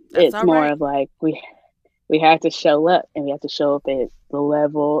 But it's more of, like, we have to show up, and we have to show up at the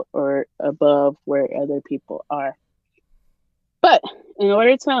level or above where other people are. But in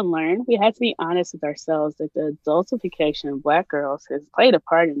order to unlearn, we have to be honest with ourselves that the adultification of Black girls has played a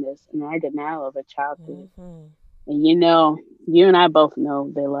part in this and our denial of a childhood. And you and I both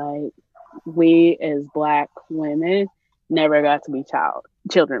know that, like, we as Black women never got to be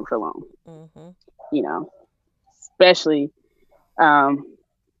children for long. Especially there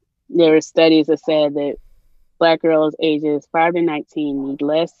were studies that said that Black girls ages 5 to 19 need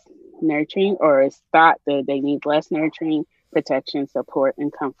less nurturing, or it's thought that they need less nurturing, protection, support,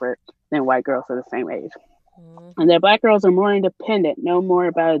 and comfort than white girls of the same age. And that Black girls are more independent, know more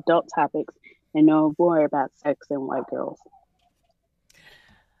about adult topics, and know more about sex than white girls.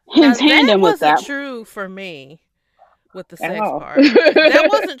 In tandem with that, wasn't true for me with the sex part. That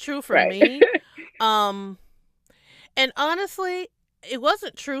wasn't true for me. And honestly, it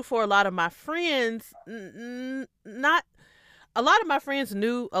wasn't true for a lot of my friends. Not a lot of my friends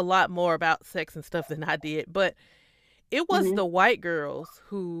knew a lot more about sex and stuff than I did, but it was the white girls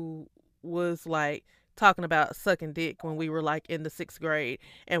who was like talking about sucking dick when we were like in the 6th grade,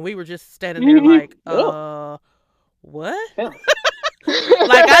 and we were just standing there like, what?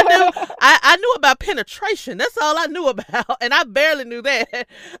 Like I knew about penetration. That's all I knew about, and I barely knew that.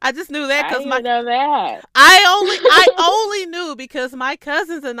 I just knew that because I only knew because my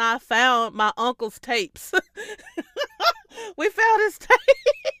cousins and I found my uncle's tapes. We found his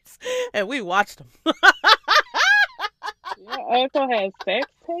tapes and we watched them. Your uncle has sex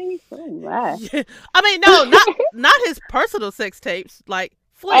tapes? Oh, wow. I mean, no, not his personal sex tapes, like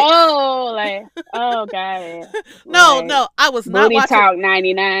Netflix. Oh, got it. No, Right. I was not Booty watching. Talk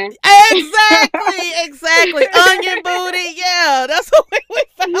 99. Exactly. Onion Booty. Yeah, that's what we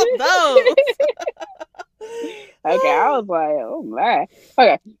found those. Okay, I was like, oh my.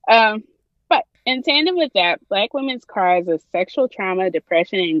 Okay. But in tandem with that, Black women's cries of sexual trauma,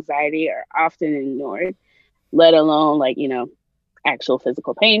 depression, and anxiety are often ignored, let alone actual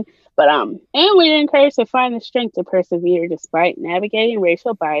physical pain. But and we're encouraged to find the strength to persevere despite navigating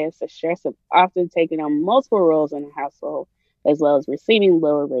racial bias. The stress of often taking on multiple roles in a household, as well as receiving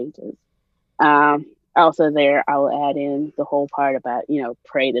lower wages. Also, there I will add in the whole part about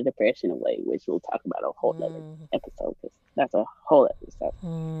pray the depression away, which we'll talk about a whole other episode. Because that's a whole episode.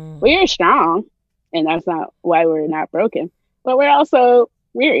 We are strong, and that's not why we're not broken, but we're also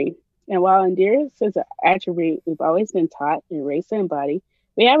weary. And while endurance is an attribute we've always been taught in race and body,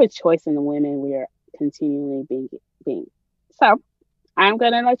 we have a choice in the women we are continually being. So I'm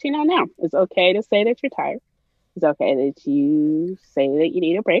going to let you know now. It's okay to say that you're tired. It's okay that you say that you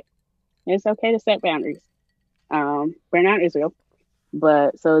need a break. And it's okay to set boundaries. Burnout is real,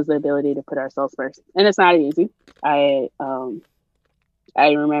 but so is the ability to put ourselves first. And it's not easy. I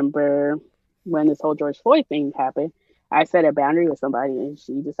remember when this whole George Floyd thing happened, I set a boundary with somebody and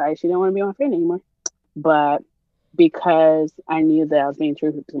she decided she didn't want to be my friend anymore. But because I knew that I was being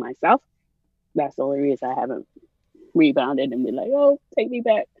true to myself, that's the only reason I haven't rebounded and been like, oh, take me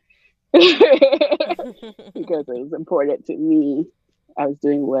back. Because it was important to me. I was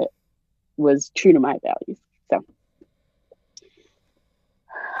doing what was true to my values. So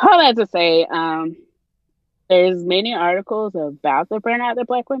all that to say, there's many articles about the burnout that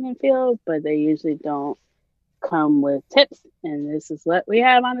Black women feel, but they usually don't come with tips. And this is what we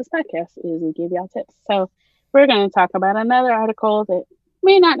have on this podcast, is we give y'all tips. So we're going to talk about another article that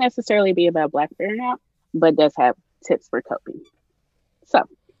may not necessarily be about Black burnout, but does have tips for coping. So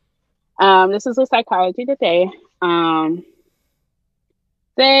this is with Psychology Today.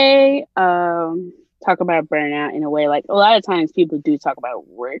 They talk about burnout in a way, like a lot of times people do talk about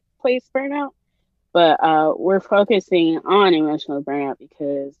workplace burnout, but we're focusing on emotional burnout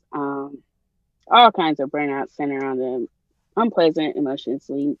because all kinds of burnout center on the unpleasant emotions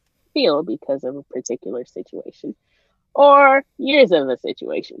we feel because of a particular situation or years of a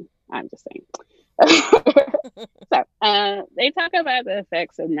situation. I'm just saying. So they talk about the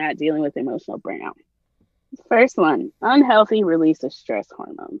effects of not dealing with emotional burnout. First one, unhealthy release of stress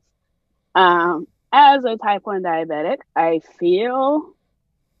hormones. As a type 1 diabetic, I feel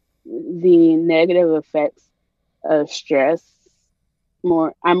the negative effects of stress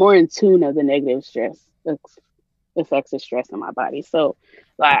I'm more in tune of the negative stress effects of stress on my body. So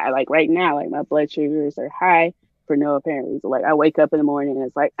like right now, like my blood sugars are high for no apparent reason. Like I wake up in the morning and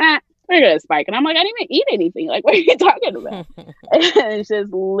it's like, we're gonna spike. And I'm like, I didn't even eat anything. Like, what are you talking about? And it's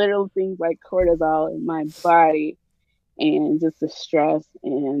just little things like cortisol in my body and just the stress.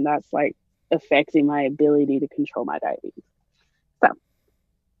 And that's like affecting my ability to control my diabetes. So,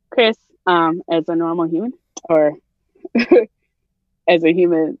 Chris, as a normal human or as a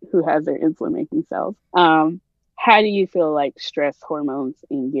human who has their insulin making cells, how do you feel like stress hormones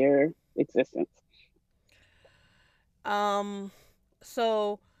in your existence?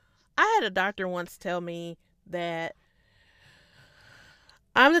 So I had a doctor once tell me that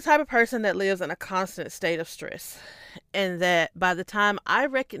I'm the type of person that lives in a constant state of stress, and that by the time I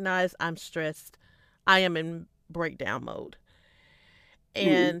recognize I'm stressed, I am in breakdown mode.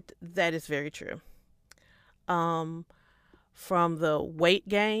 And that is very true. From the weight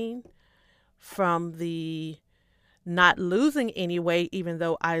gain, from the not losing any weight, even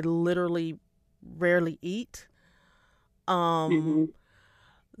though I literally rarely eat. I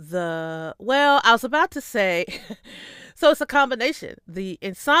was about to say, so it's a combination. The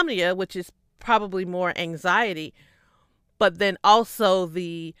insomnia, which is probably more anxiety, but then also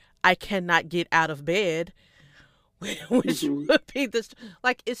the I cannot get out of bed, which would be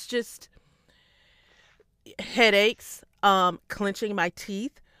it's just headaches, clenching my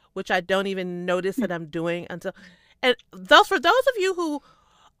teeth, which I don't even notice that I'm doing until, and for those of you who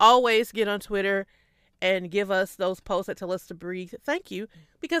always get on Twitter and give us those posts that tell us to breathe, thank you,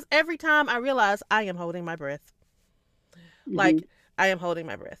 because every time I realize I am holding my breath, like I am holding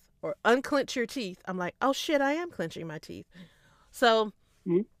my breath, or unclench your teeth, I'm like, oh shit, I am clenching my teeth. So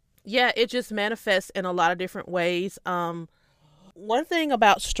yeah, it just manifests in a lot of different ways. One thing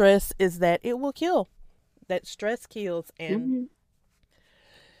about stress is that it will kill. That stress kills, and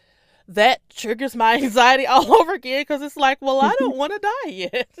that triggers my anxiety all over again, because it's like, well, I don't want to die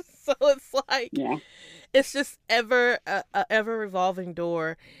yet. So it's like, it's just ever revolving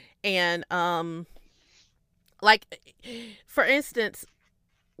door. And like, for instance,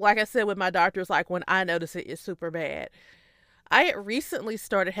 like I said with my doctors, like when I notice it, it's super bad. I had recently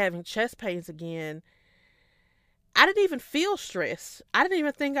started having chest pains again. I didn't even feel stressed. I didn't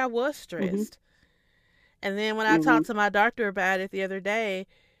even think I was Mm-hmm. stressed. And then when I Mm-hmm. talked to my doctor about it the other day,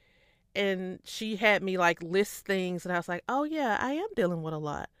 and she had me like list things, and I was like, oh yeah, I am dealing with a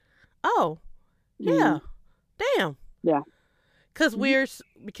lot. Oh, Mm-hmm. yeah, damn. Yeah. Because Mm-hmm.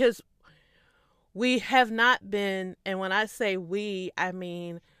 because we have not been, and when I say we, I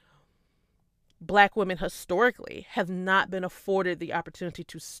mean black women historically have not been afforded the opportunity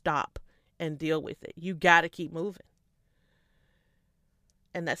to stop and deal with it. You got to keep moving.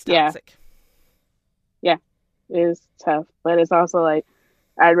 And that's Yeah. toxic. Yeah. It's tough, but it's also like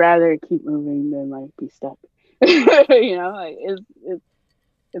I'd rather keep moving than like be stuck. Like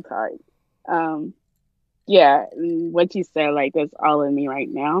it's hard. Um, yeah, what you said, like that's all in me right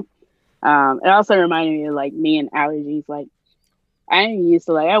now. It also reminded me of like me and allergies. Like I ain't used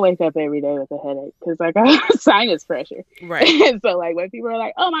to like I wake up every day with a headache because like I have sinus pressure, Right. and so like when people are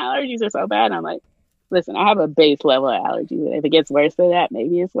like, "Oh, my allergies are so bad," I'm like, "Listen, I have a base level of allergies. If it gets worse than that,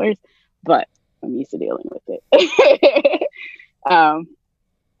 maybe it's worse, but I'm used to dealing with it." um,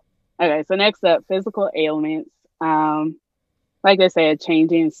 okay, so next up, physical ailments. Like I said,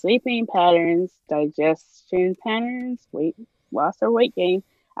 changing sleeping patterns, digestion patterns, weight loss or weight gain.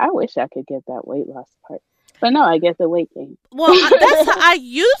 I wish I could get that weight loss part, but no, I get the weight gain. Well, that's how I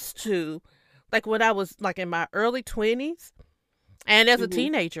used to, like when I was like in my early 20s and as a Hmm.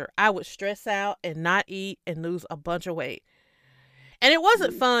 teenager, I would stress out and not eat and lose a bunch of weight. And it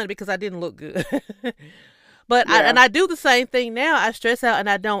wasn't fun because I didn't look good. Yeah, I do the same thing now. I stress out and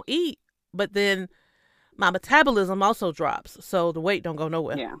I don't eat, but then my metabolism also drops, so the weight don't go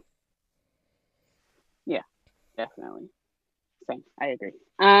nowhere. yeah, yeah, definitely. Same. I agree.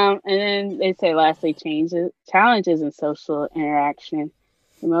 And then they say lastly, changes, challenges in social interaction.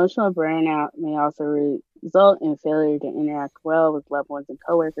 Emotional burnout may also result in failure to interact well with loved ones and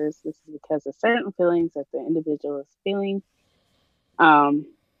coworkers. This is because of certain feelings that the individual is feeling, um,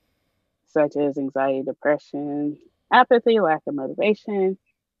 such as anxiety, depression, apathy, lack of motivation.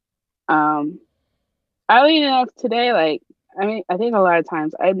 Um, oddly enough, today, like, I mean, I think a lot of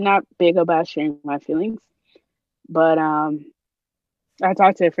times I'm not big about sharing my feelings, but I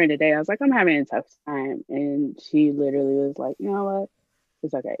talked to a friend today. I was like, I'm having a tough time. And she literally was like, you know what?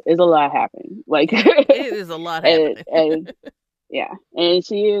 It's okay. There's a lot happening. Like, It is a lot and, happening. and yeah. And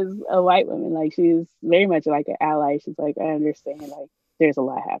she is a white woman. Like, she's very much like an ally. She's like, I understand. Like, there's a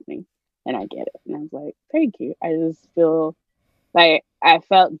lot happening. And I get it. And I was like, thank you. I just feel like I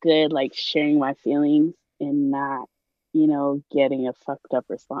felt good, like, sharing my feelings and not, getting a fucked up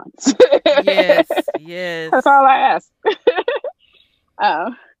response. Yes, yes. That's all I ask.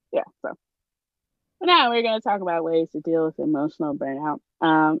 Yeah. So now we're going to talk about ways to deal with emotional burnout.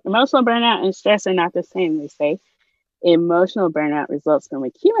 Emotional burnout and stress are not the same, they say. Emotional burnout results from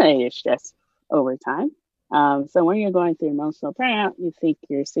accumulated stress over time. So when you're going through emotional burnout, you think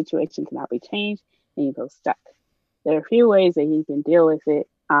your situation cannot be changed and you feel stuck. There are a few ways that you can deal with it,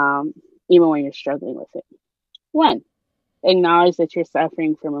 even when you're struggling with it. One, acknowledge that you're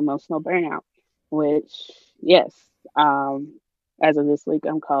suffering from emotional burnout, which, yes, um, as of this week,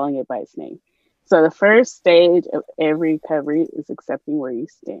 I'm calling it by its name. So, the first stage of every recovery is accepting where you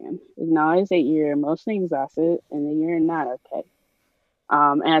stand. Acknowledge that you're emotionally exhausted and that you're not okay.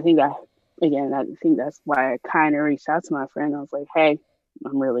 And I think that, again, I think that's why I kind of reached out to my friend. I was like, hey,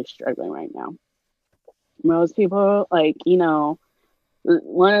 I'm really struggling right now. Most people, like,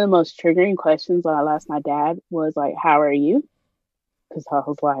 one of the most triggering questions when I lost my dad was like, how are you? Because I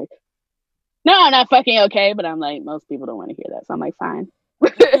was like, no, I'm not fucking okay. But I'm like, most people don't want to hear that. So I'm like, fine.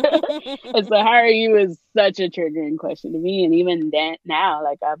 And so, how are you is such a triggering question to me. And even then, now,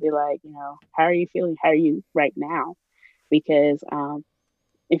 like, I'll be like, how are you feeling? How are you right now? Because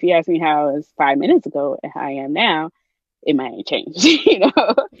if you ask me how I was 5 minutes ago and how I am now, it might change,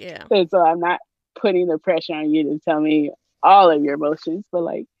 Yeah. And so, I'm not putting the pressure on you to tell me all of your emotions, but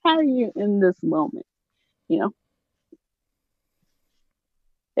like, how are you in this moment? You know?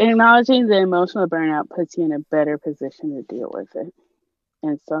 Acknowledging the emotional burnout puts you in a better position to deal with it.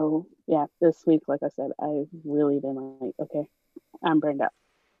 And so, yeah, this week, like I said, I've really been like, okay, I'm burned out.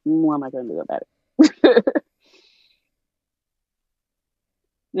 What am I going to do about it?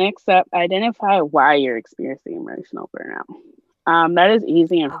 Next up, identify why you're experiencing emotional burnout. That is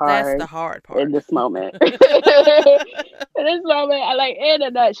easy and That's the hard hard in part. this moment. In this moment, I like in a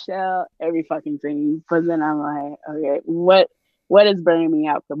nutshell every fucking thing. But then I'm like, okay, what is burning me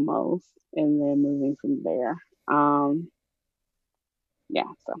out the most? And then moving from there. Yeah,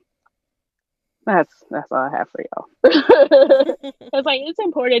 so That's all I have for y'all. It's like it's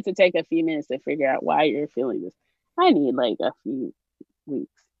important to take a few minutes to figure out why you're feeling this. I need like a few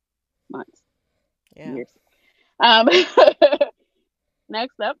weeks, months, Yeah. years.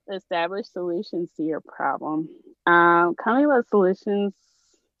 Next up, establish solutions to your problem. Coming up with solutions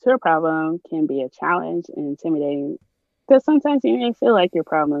to a problem can be a challenge and intimidating because sometimes you may feel like your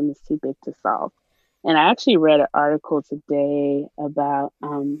problem is too big to solve. And I actually read an article today about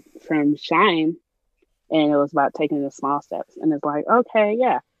from Shine, and it was about taking the small steps. And it's like, okay,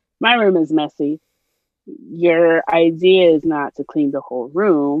 yeah, my room is messy. Your idea is not to clean the whole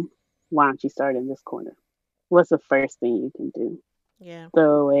room. Why don't you start in this corner? What's the first thing you can do? Yeah.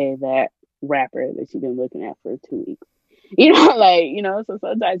 Throw away that wrapper that you've been looking at for 2 weeks. So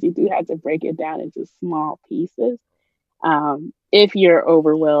sometimes you do have to break it down into small pieces. If you're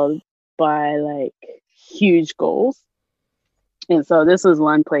overwhelmed by like huge goals. And so this was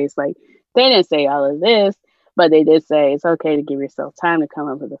one place, like, they didn't say all of this, but they did say it's okay to give yourself time to come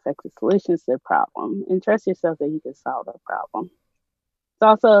up with effective solutions to the problem and trust yourself that you can solve the problem. It's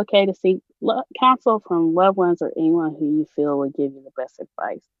also okay to seek counsel from loved ones or anyone who you feel will give you the best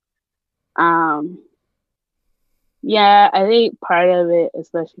advice. Yeah, I think part of it,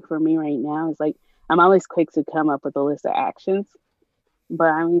 especially for me right now, is like I'm always quick to come up with a list of actions. But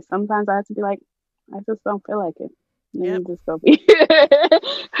I mean, sometimes I have to be like, I just don't feel like it. Let me just go be.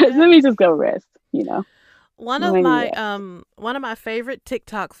 Let me just go rest. One of my favorite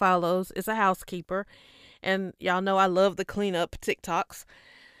TikTok follows is a housekeeper, and y'all know I love the cleanup TikToks.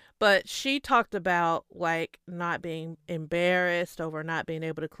 But she talked about like not being embarrassed over not being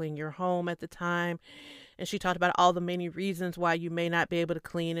able to clean your home at the time. And she talked about all the many reasons why you may not be able to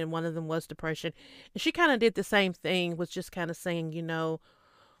clean, and one of them was depression. And she kind of did the same thing, was just kind of saying,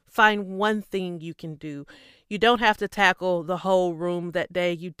 find one thing you can do. You don't have to tackle the whole room that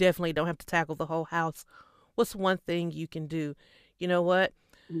day. You definitely don't have to tackle the whole house. What's one thing you can do? You know what?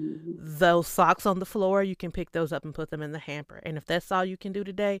 Those socks on the floor, you can pick those up and put them in the hamper. And if that's all you can do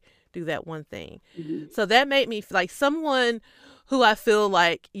today, do that one thing. So that made me feel like someone who I feel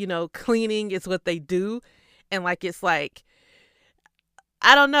like, cleaning is what they do. And like, it's like,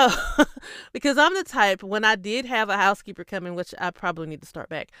 I don't know, because I'm the type, when I did have a housekeeper come in, which I probably need to start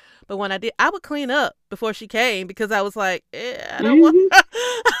back, but when I did, I would clean up before she came because I was like, I don't want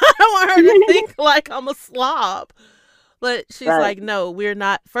her to think like I'm a slob. But she's like, no, we're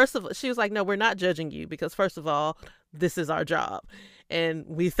not. She was like, no, we're not judging you because first of all, this is our job. And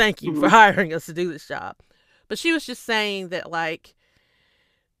we thank you for hiring us to do this job. But she was just saying that, like,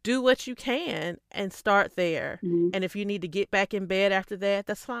 do what you can and start there. And if you need to get back in bed after that,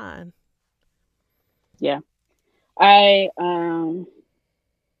 that's fine. Yeah. I,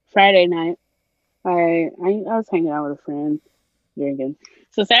 Friday night, I was hanging out with a friend, drinking.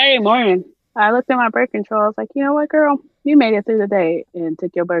 So Saturday morning, I looked at my birth control. I was like, you know what, girl? You made it through the day and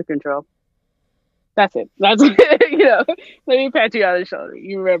took your birth control. That's it. That's let me pat you on the shoulder.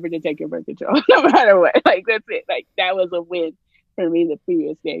 You remember to take your birth control no matter what. Like, that's it. Like, that was a win for me the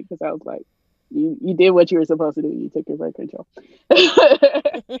previous day because I was like, you did what you were supposed to do. You took your birth control.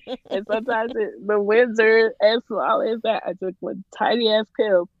 And sometimes the wins are as small as that. I took one tiny ass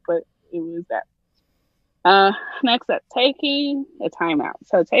pill, but it was that. Next up, taking a timeout.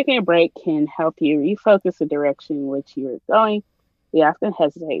 So taking a break can help you refocus the direction in which you're going. We often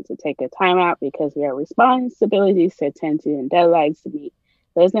hesitate to take a timeout because we have responsibilities to attend to and deadlines to meet.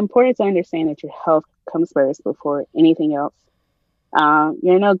 But it's important to understand that your health comes first before anything else.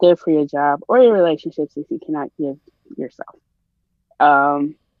 You're no good for your job or your relationships if you cannot give yourself.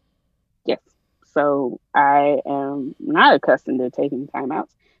 Yes. So I am not accustomed to taking timeouts.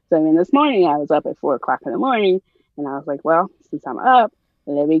 So this morning I was up at 4:00 in the morning and I was like, well, since I'm up,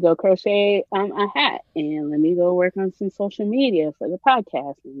 let me go crochet a hat and let me go work on some social media for the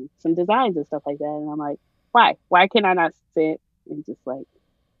podcast and some designs and stuff like that. And I'm like, why? Why can I not sit and just like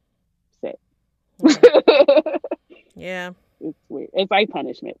sit? Yeah. It's weird. It's like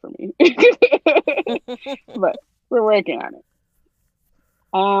punishment for me. But we're working on it.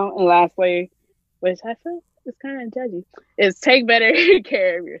 And lastly, which I feel is kind of judgy, is take better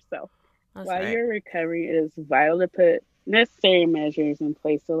care of yourself. While you're recovering, it is vital to put necessary measures in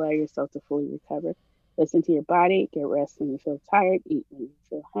place to allow yourself to fully recover. Listen to your body, get rest when you feel tired, eat when you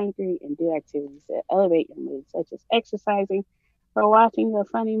feel hungry, and do activities that elevate your mood, such as exercising or watching a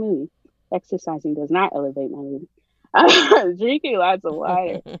funny movie. Exercising does not elevate my mood. Drinking lots of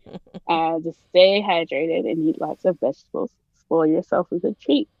water. Just stay hydrated and eat lots of vegetables. Spoil yourself with a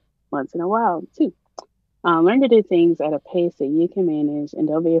treat once in a while, too. Learn to do things at a pace that you can manage, and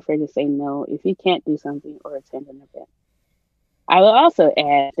don't be afraid to say no if you can't do something or attend an event. I will also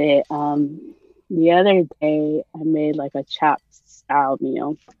add that the other day I made like a chopped style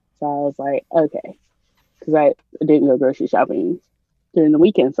meal. So I was like, okay, because I didn't go grocery shopping during the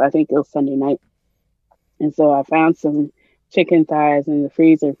weekend, so I think it was Sunday night. And so I found some chicken thighs in the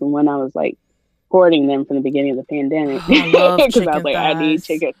freezer from when I was like hoarding them from the beginning of the pandemic. Oh, I love Because I was chicken like, I need thighs.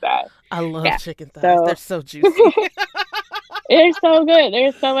 chicken thighs. I love Yeah. chicken thighs. So They're so juicy. they're so good.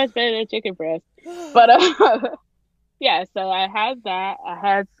 They're so much better than chicken breast. But yeah, so I had that. I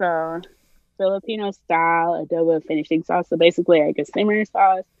had some Filipino style adobo finishing sauce. So basically like a simmer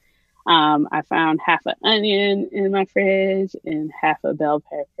sauce. I found half an onion in my fridge and half a bell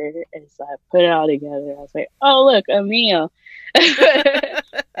pepper, and so I put it all together. I was like, "Oh, look, a meal!" I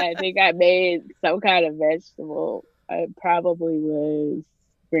think I made some kind of vegetable. It probably was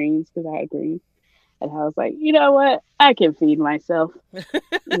greens because I had greens, and I was like, "You know what? I can feed myself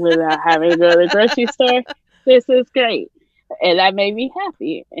without having to go to the grocery store. This is great," and that made me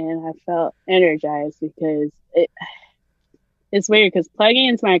happy, and I felt energized because it's weird because plugging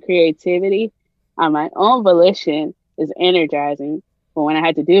into my creativity on my own volition is energizing, but when I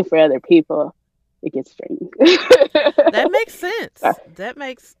had to do it for other people, it gets draining. That makes sense. That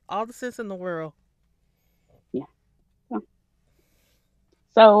makes all the sense in the world. Yeah.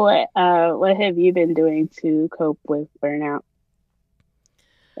 So what have you been doing to cope with burnout?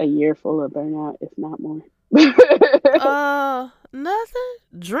 A year full of burnout, if not more. Nothing.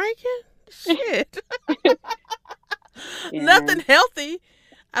 Drinking. Shit. Yeah. Nothing healthy.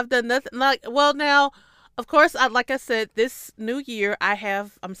 I've done nothing like. Well, now, of course, like I said, this new year,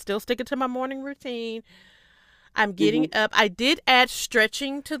 I'm still sticking to my morning routine. I'm getting up. I did add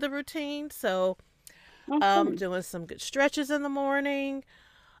stretching to the routine, so Okay. doing some good stretches in the morning.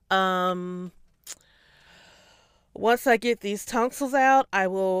 Once I get these tonsils out, I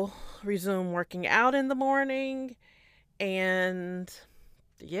will resume working out in the morning. And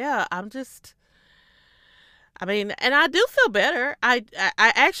yeah, and I do feel better. I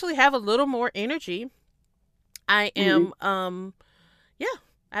actually have a little more energy. I am yeah,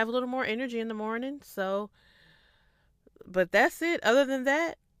 I have a little more energy in the morning, so but that's it. Other than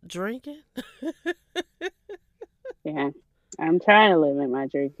that, drinking. Yeah. I'm trying to limit my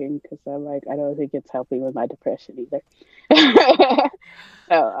drinking because I don't think it's helping with my depression either.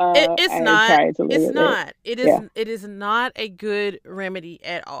 So It's I not. try to It's limit it. not. Yeah. It is not a good remedy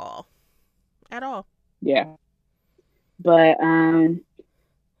at all. At all. Yeah. But I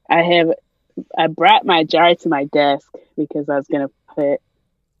brought my jar to my desk because I was gonna put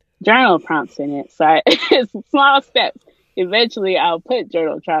journal prompts in it. So it's small steps. Eventually, I'll put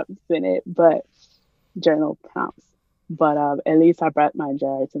journal prompts in it, but journal prompts. But at least I brought my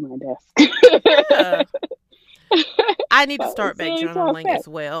jar to my desk. Yeah. I need to So start it's back really small journaling steps. as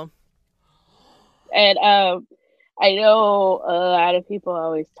well. And I know a lot of people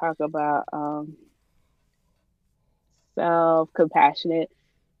always talk about self-compassionate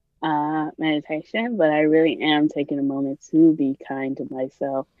meditation, but I really am taking a moment to be kind to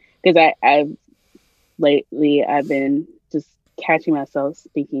myself because I've lately I've been just catching myself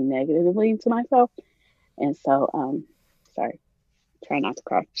speaking negatively to myself, and so sorry, try not to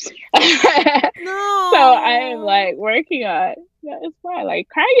cry. No. So I am like working on. Yeah, it's fine. Like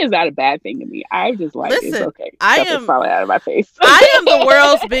crying is not a bad thing to me. I just like it's Listen, okay. I Stuff is am falling out of my face. I am the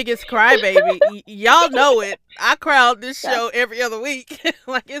world's biggest crybaby. Y'all know it. I cry on this Yeah. show every other week.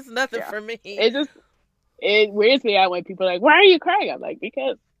 Like it's nothing Yeah. for me. It weirds me out when people are like, "Why are you crying?" I'm like,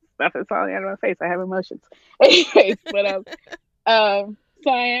 "Because stuff is falling out of my face. I have emotions." Anyways, but so I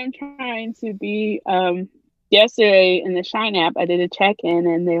am trying to be. Yesterday in the Shine app, I did a check-in,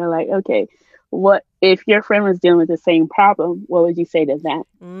 and they were like, "Okay, what if your friend was dealing with the same problem? What would you say to that?"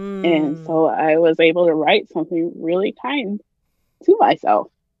 And so I was able to write something really kind to myself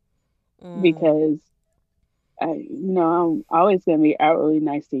because I'm always gonna be outwardly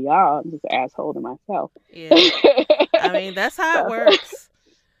nice to y'all. I'm just an asshole to myself. Yeah. I mean, that's how it works.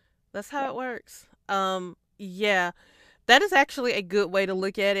 That's how it works. Yeah. That is actually a good way to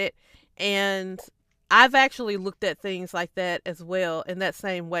look at it. And I've actually looked at things like that as well in that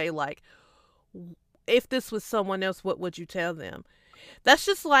same way. Like, if this was someone else, what would you tell them? That's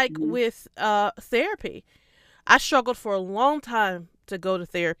just like with therapy. I struggled for a long time to go to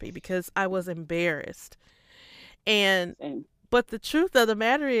therapy because I was embarrassed. But the truth of the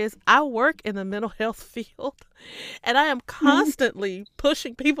matter is I work in the mental health field and I am constantly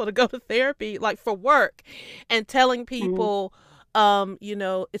pushing people to go to therapy, like for work, and telling people,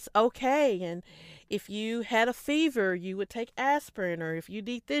 it's okay. And if you had a fever, you would take aspirin, or if you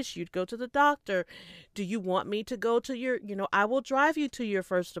need this, you'd go to the doctor. Do you want me to go to I will drive you to your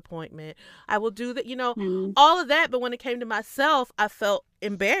first appointment. I will do that, all of that. But when it came to myself, I felt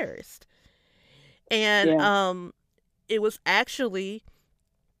embarrassed. And Yeah. it was actually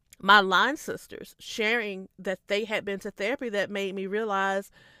my line sisters sharing that they had been to therapy that made me realize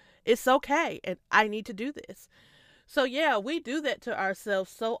it's okay and I need to do this. So yeah, we do that to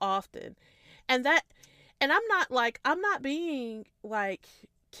ourselves so often. And that and I'm not being like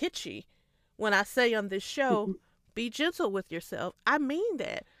kitschy when I say on this show, Hmm. be gentle with yourself. I mean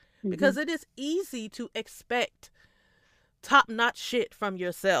that Hmm. because it is easy to expect top-notch shit from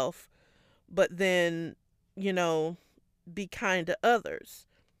yourself, but then, you know, be kind to others.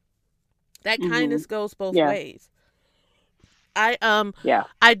 That Hmm. kindness goes both Yeah. ways. I um Yeah.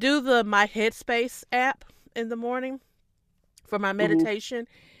 I do the My Headspace app in the morning for my Hmm. meditation.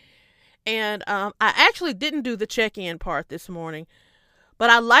 And I actually didn't do the check-in part this morning, but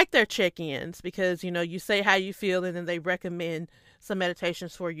I like their check-ins because you say how you feel and then they recommend some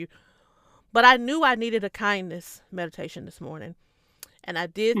meditations for you. But I knew I needed a kindness meditation this morning, and I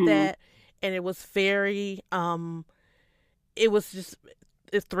did Hmm. that, and it was very it was just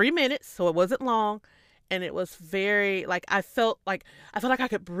it's 3 minutes, so it wasn't long, and it was very like I felt like I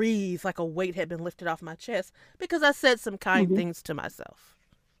could breathe, like a weight had been lifted off my chest because I said some kind Hmm. things to myself.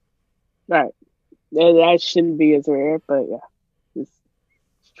 Right. That shouldn't be as rare, but yeah, it's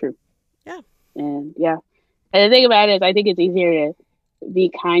true. Yeah. And yeah, and the thing about it is, I think it's easier to be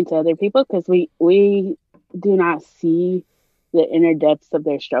kind to other people because we do not see the inner depths of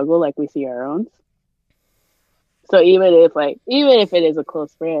their struggle like we see our own. So even if it is a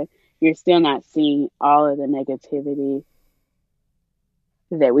close friend, you're still not seeing all of the negativity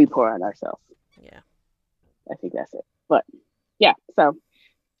that we pour on ourselves. Yeah. I think that's it. But yeah, so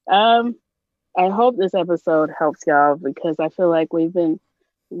um I hope this episode helps y'all because I feel like we've been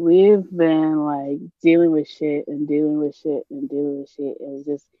like dealing with shit and dealing with shit and dealing with shit and we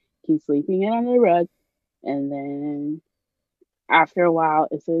just keep sleeping it under the rug and then after a while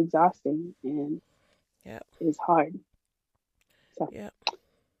it's exhausting and Yep. it's hard. So Yep.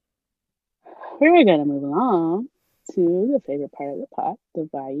 we're gonna move along to the favorite part of the pot, the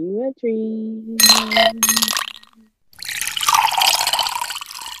buy you a drink.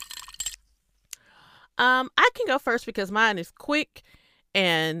 I can go first because mine is quick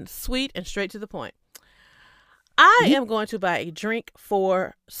and sweet and straight to the point. I Mhm. am going to buy a drink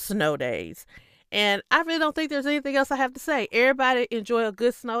for snow days. And I really don't think there's anything else I have to say. Everybody enjoy a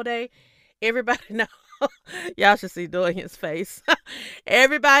good snow day. Everybody know. Y'all should see Dorian's face.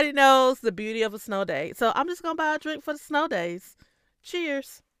 Everybody knows the beauty of a snow day. So I'm just going to buy a drink for the snow days.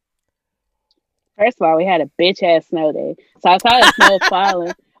 Cheers. First of all, we had a bitch ass snow day. So I saw the snow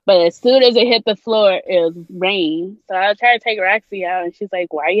falling, but as soon as it hit the floor, it was rain. So I tried to take Roxy out, and she's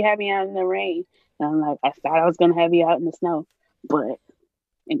like, "Why are you having me out in the rain?" And I'm like, "I thought I was gonna have you out in the snow, but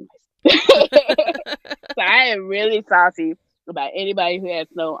anyways." So I am really saucy about anybody who has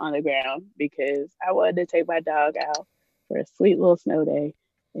snow on the ground because I wanted to take my dog out for a sweet little snow day,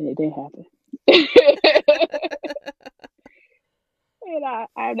 and it didn't happen. And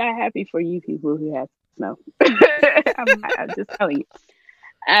I'm not happy for you people who have snow. I'm not. I'm just telling you.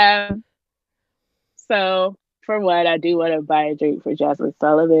 So for what I do want to buy a drink for Jasmine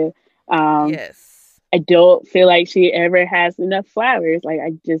Sullivan. Um, Yes. I don't feel like she ever has enough flowers. Like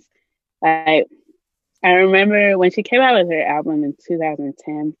I remember when she came out with her album in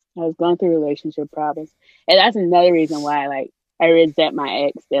 2010. I was going through relationship problems, and that's another reason why I resent my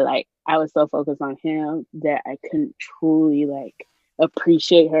ex. That I was so focused on him that I couldn't truly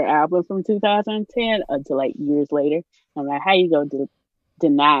appreciate her album from 2010 until years later. I'm like, how you gonna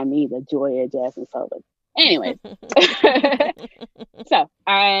deny me the joy of Jasmine Sullivan? Anyways, so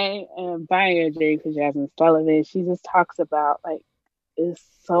I am buying a drink for Jasmine Sullivan. She just talks about it's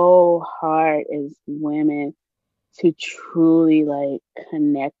so hard as women to truly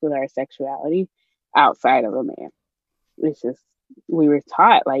connect with our sexuality outside of a man. It's just we were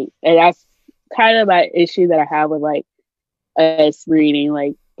taught and that's kind of my issue that I have with us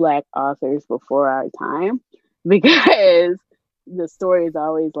reading black authors before our time because the story is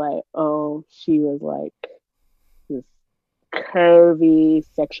always oh, she was this curvy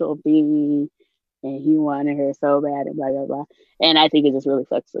sexual being and he wanted her so bad and blah blah blah. And I think it just really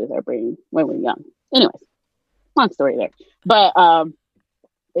fucks with our brain when we're young. Anyways, long story there. But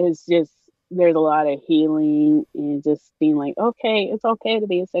it's just there's a lot of healing and just being okay, it's okay to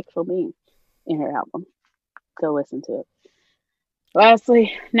be a sexual being in her album. Go listen to it.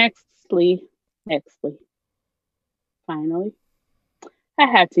 Lastly, nextly, finally, I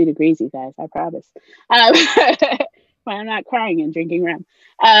have 2 degrees, you guys. I promise. But I'm not crying and drinking rum.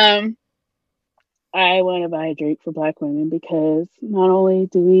 Um, I want to buy a drink for Black women because not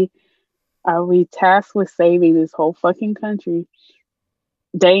only are we tasked with saving this whole fucking country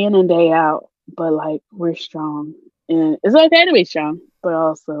day in and day out, but like we're strong, and it's okay to be strong, but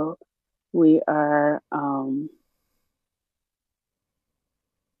also we are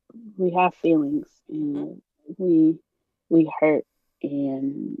we have feelings, and we we hurt,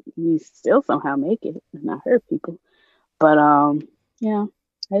 and we still somehow make it and not hurt people. But yeah,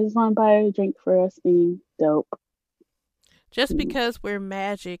 I just want to buy a drink for us being dope. Just because we're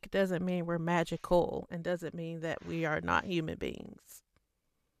magic doesn't mean we're magical, and doesn't mean that we are not human beings.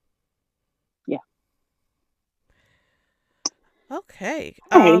 Yeah. Okay.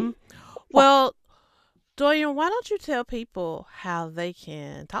 Alrighty. Well, Dorian, why don't you tell people how they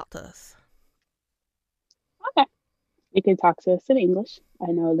can talk to us? Okay. You can talk to us in English.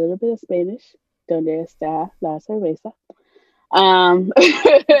 I know a little bit of Spanish. Donde está la cerveza? Um,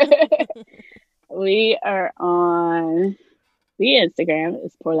 we are on the Instagram.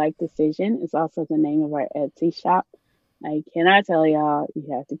 It's Poor Life Decision. It's also the name of our Etsy shop. I cannot tell y'all.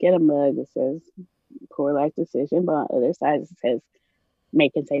 You have to get a mug that says Poor Life Decision, but on the other side it says may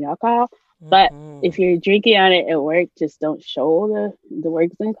contain alcohol. But if you're drinking on it at work, just don't show the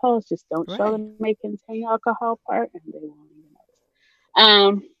words and codes. Just don't show Right. the may contain alcohol part, and they won't even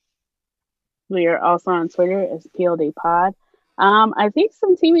notice. We are also on Twitter as PLD Pod. I think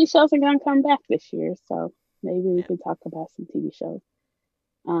some TV shows are going to come back this year, so maybe we can talk about some TV shows.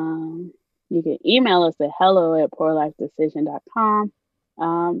 You can email us at hello@poorlifedecision.com.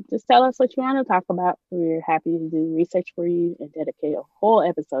 Just tell us what you want to talk about. We're happy to do research for you and dedicate a whole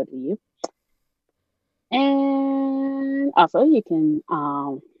episode to you. And also, you can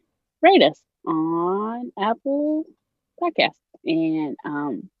rate us on Apple Podcasts. And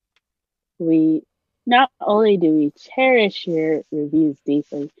we not only do we cherish your reviews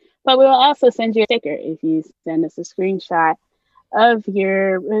deeply, but we will also send you a sticker if you send us a screenshot of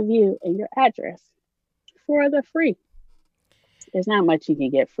your review and your address for the free. There's not much you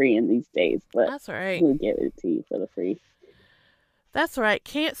can get free in these days, but That's right. we'll give it to you for the free. That's right.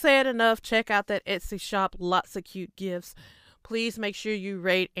 Can't say it enough. Check out that Etsy shop. Lots of cute gifts. Please make sure you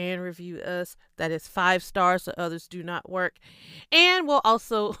rate and review us. That is 5 stars, so others do not work. And we'll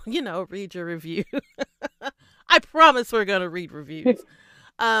also, read your review. I promise we're going to read reviews.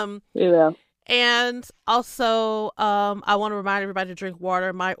 We will. And also, I want to remind everybody to drink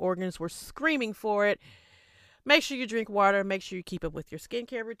water. My organs were screaming for it. Make sure you drink water. Make sure you keep up with your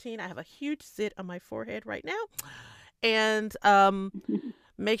skincare routine. I have a huge zit on my forehead right now. And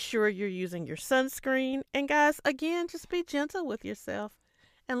make sure you're using your sunscreen. And guys, again, just be gentle with yourself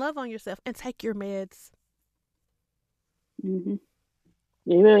and love on yourself and take your meds. Mm-hmm.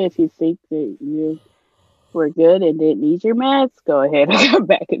 Even if you think that you were good and didn't need your meds, go ahead and come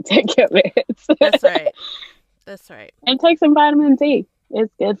back and take your meds. That's right. That's right. And take some vitamin D.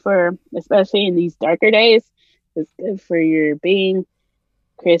 It's good for, especially in these darker days, it's good for your being.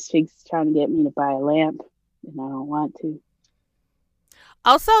 Chris keeps trying to get me to buy a lamp, and I don't want to.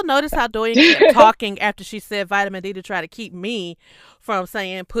 Also, notice how Doyen kept talking after she said vitamin D to try to keep me from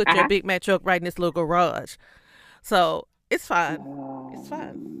saying, put your Big Mac truck right in this little garage. So, it's fine. It's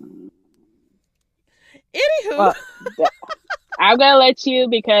fine. Anywho. Well, I'm going to let you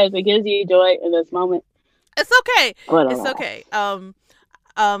because it gives you joy in this moment. It's okay. But it's okay.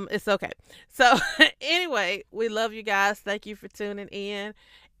 It's okay. So, anyway, we love you guys. Thank you for tuning in.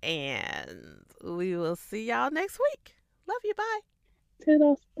 And we will see y'all next week. Love you. Bye.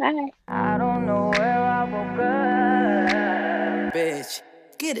 Toodles. Bye. I don't know where I woke up. Bitch,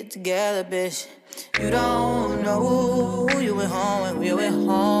 get it together, bitch. You don't know who you went home with, who you went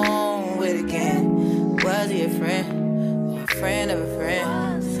home with again. Was he a friend or a friend of a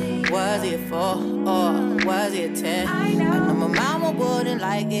friend? Was he a 4 or was he a 10? I know my mama wouldn't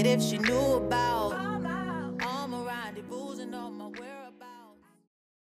like it if she knew about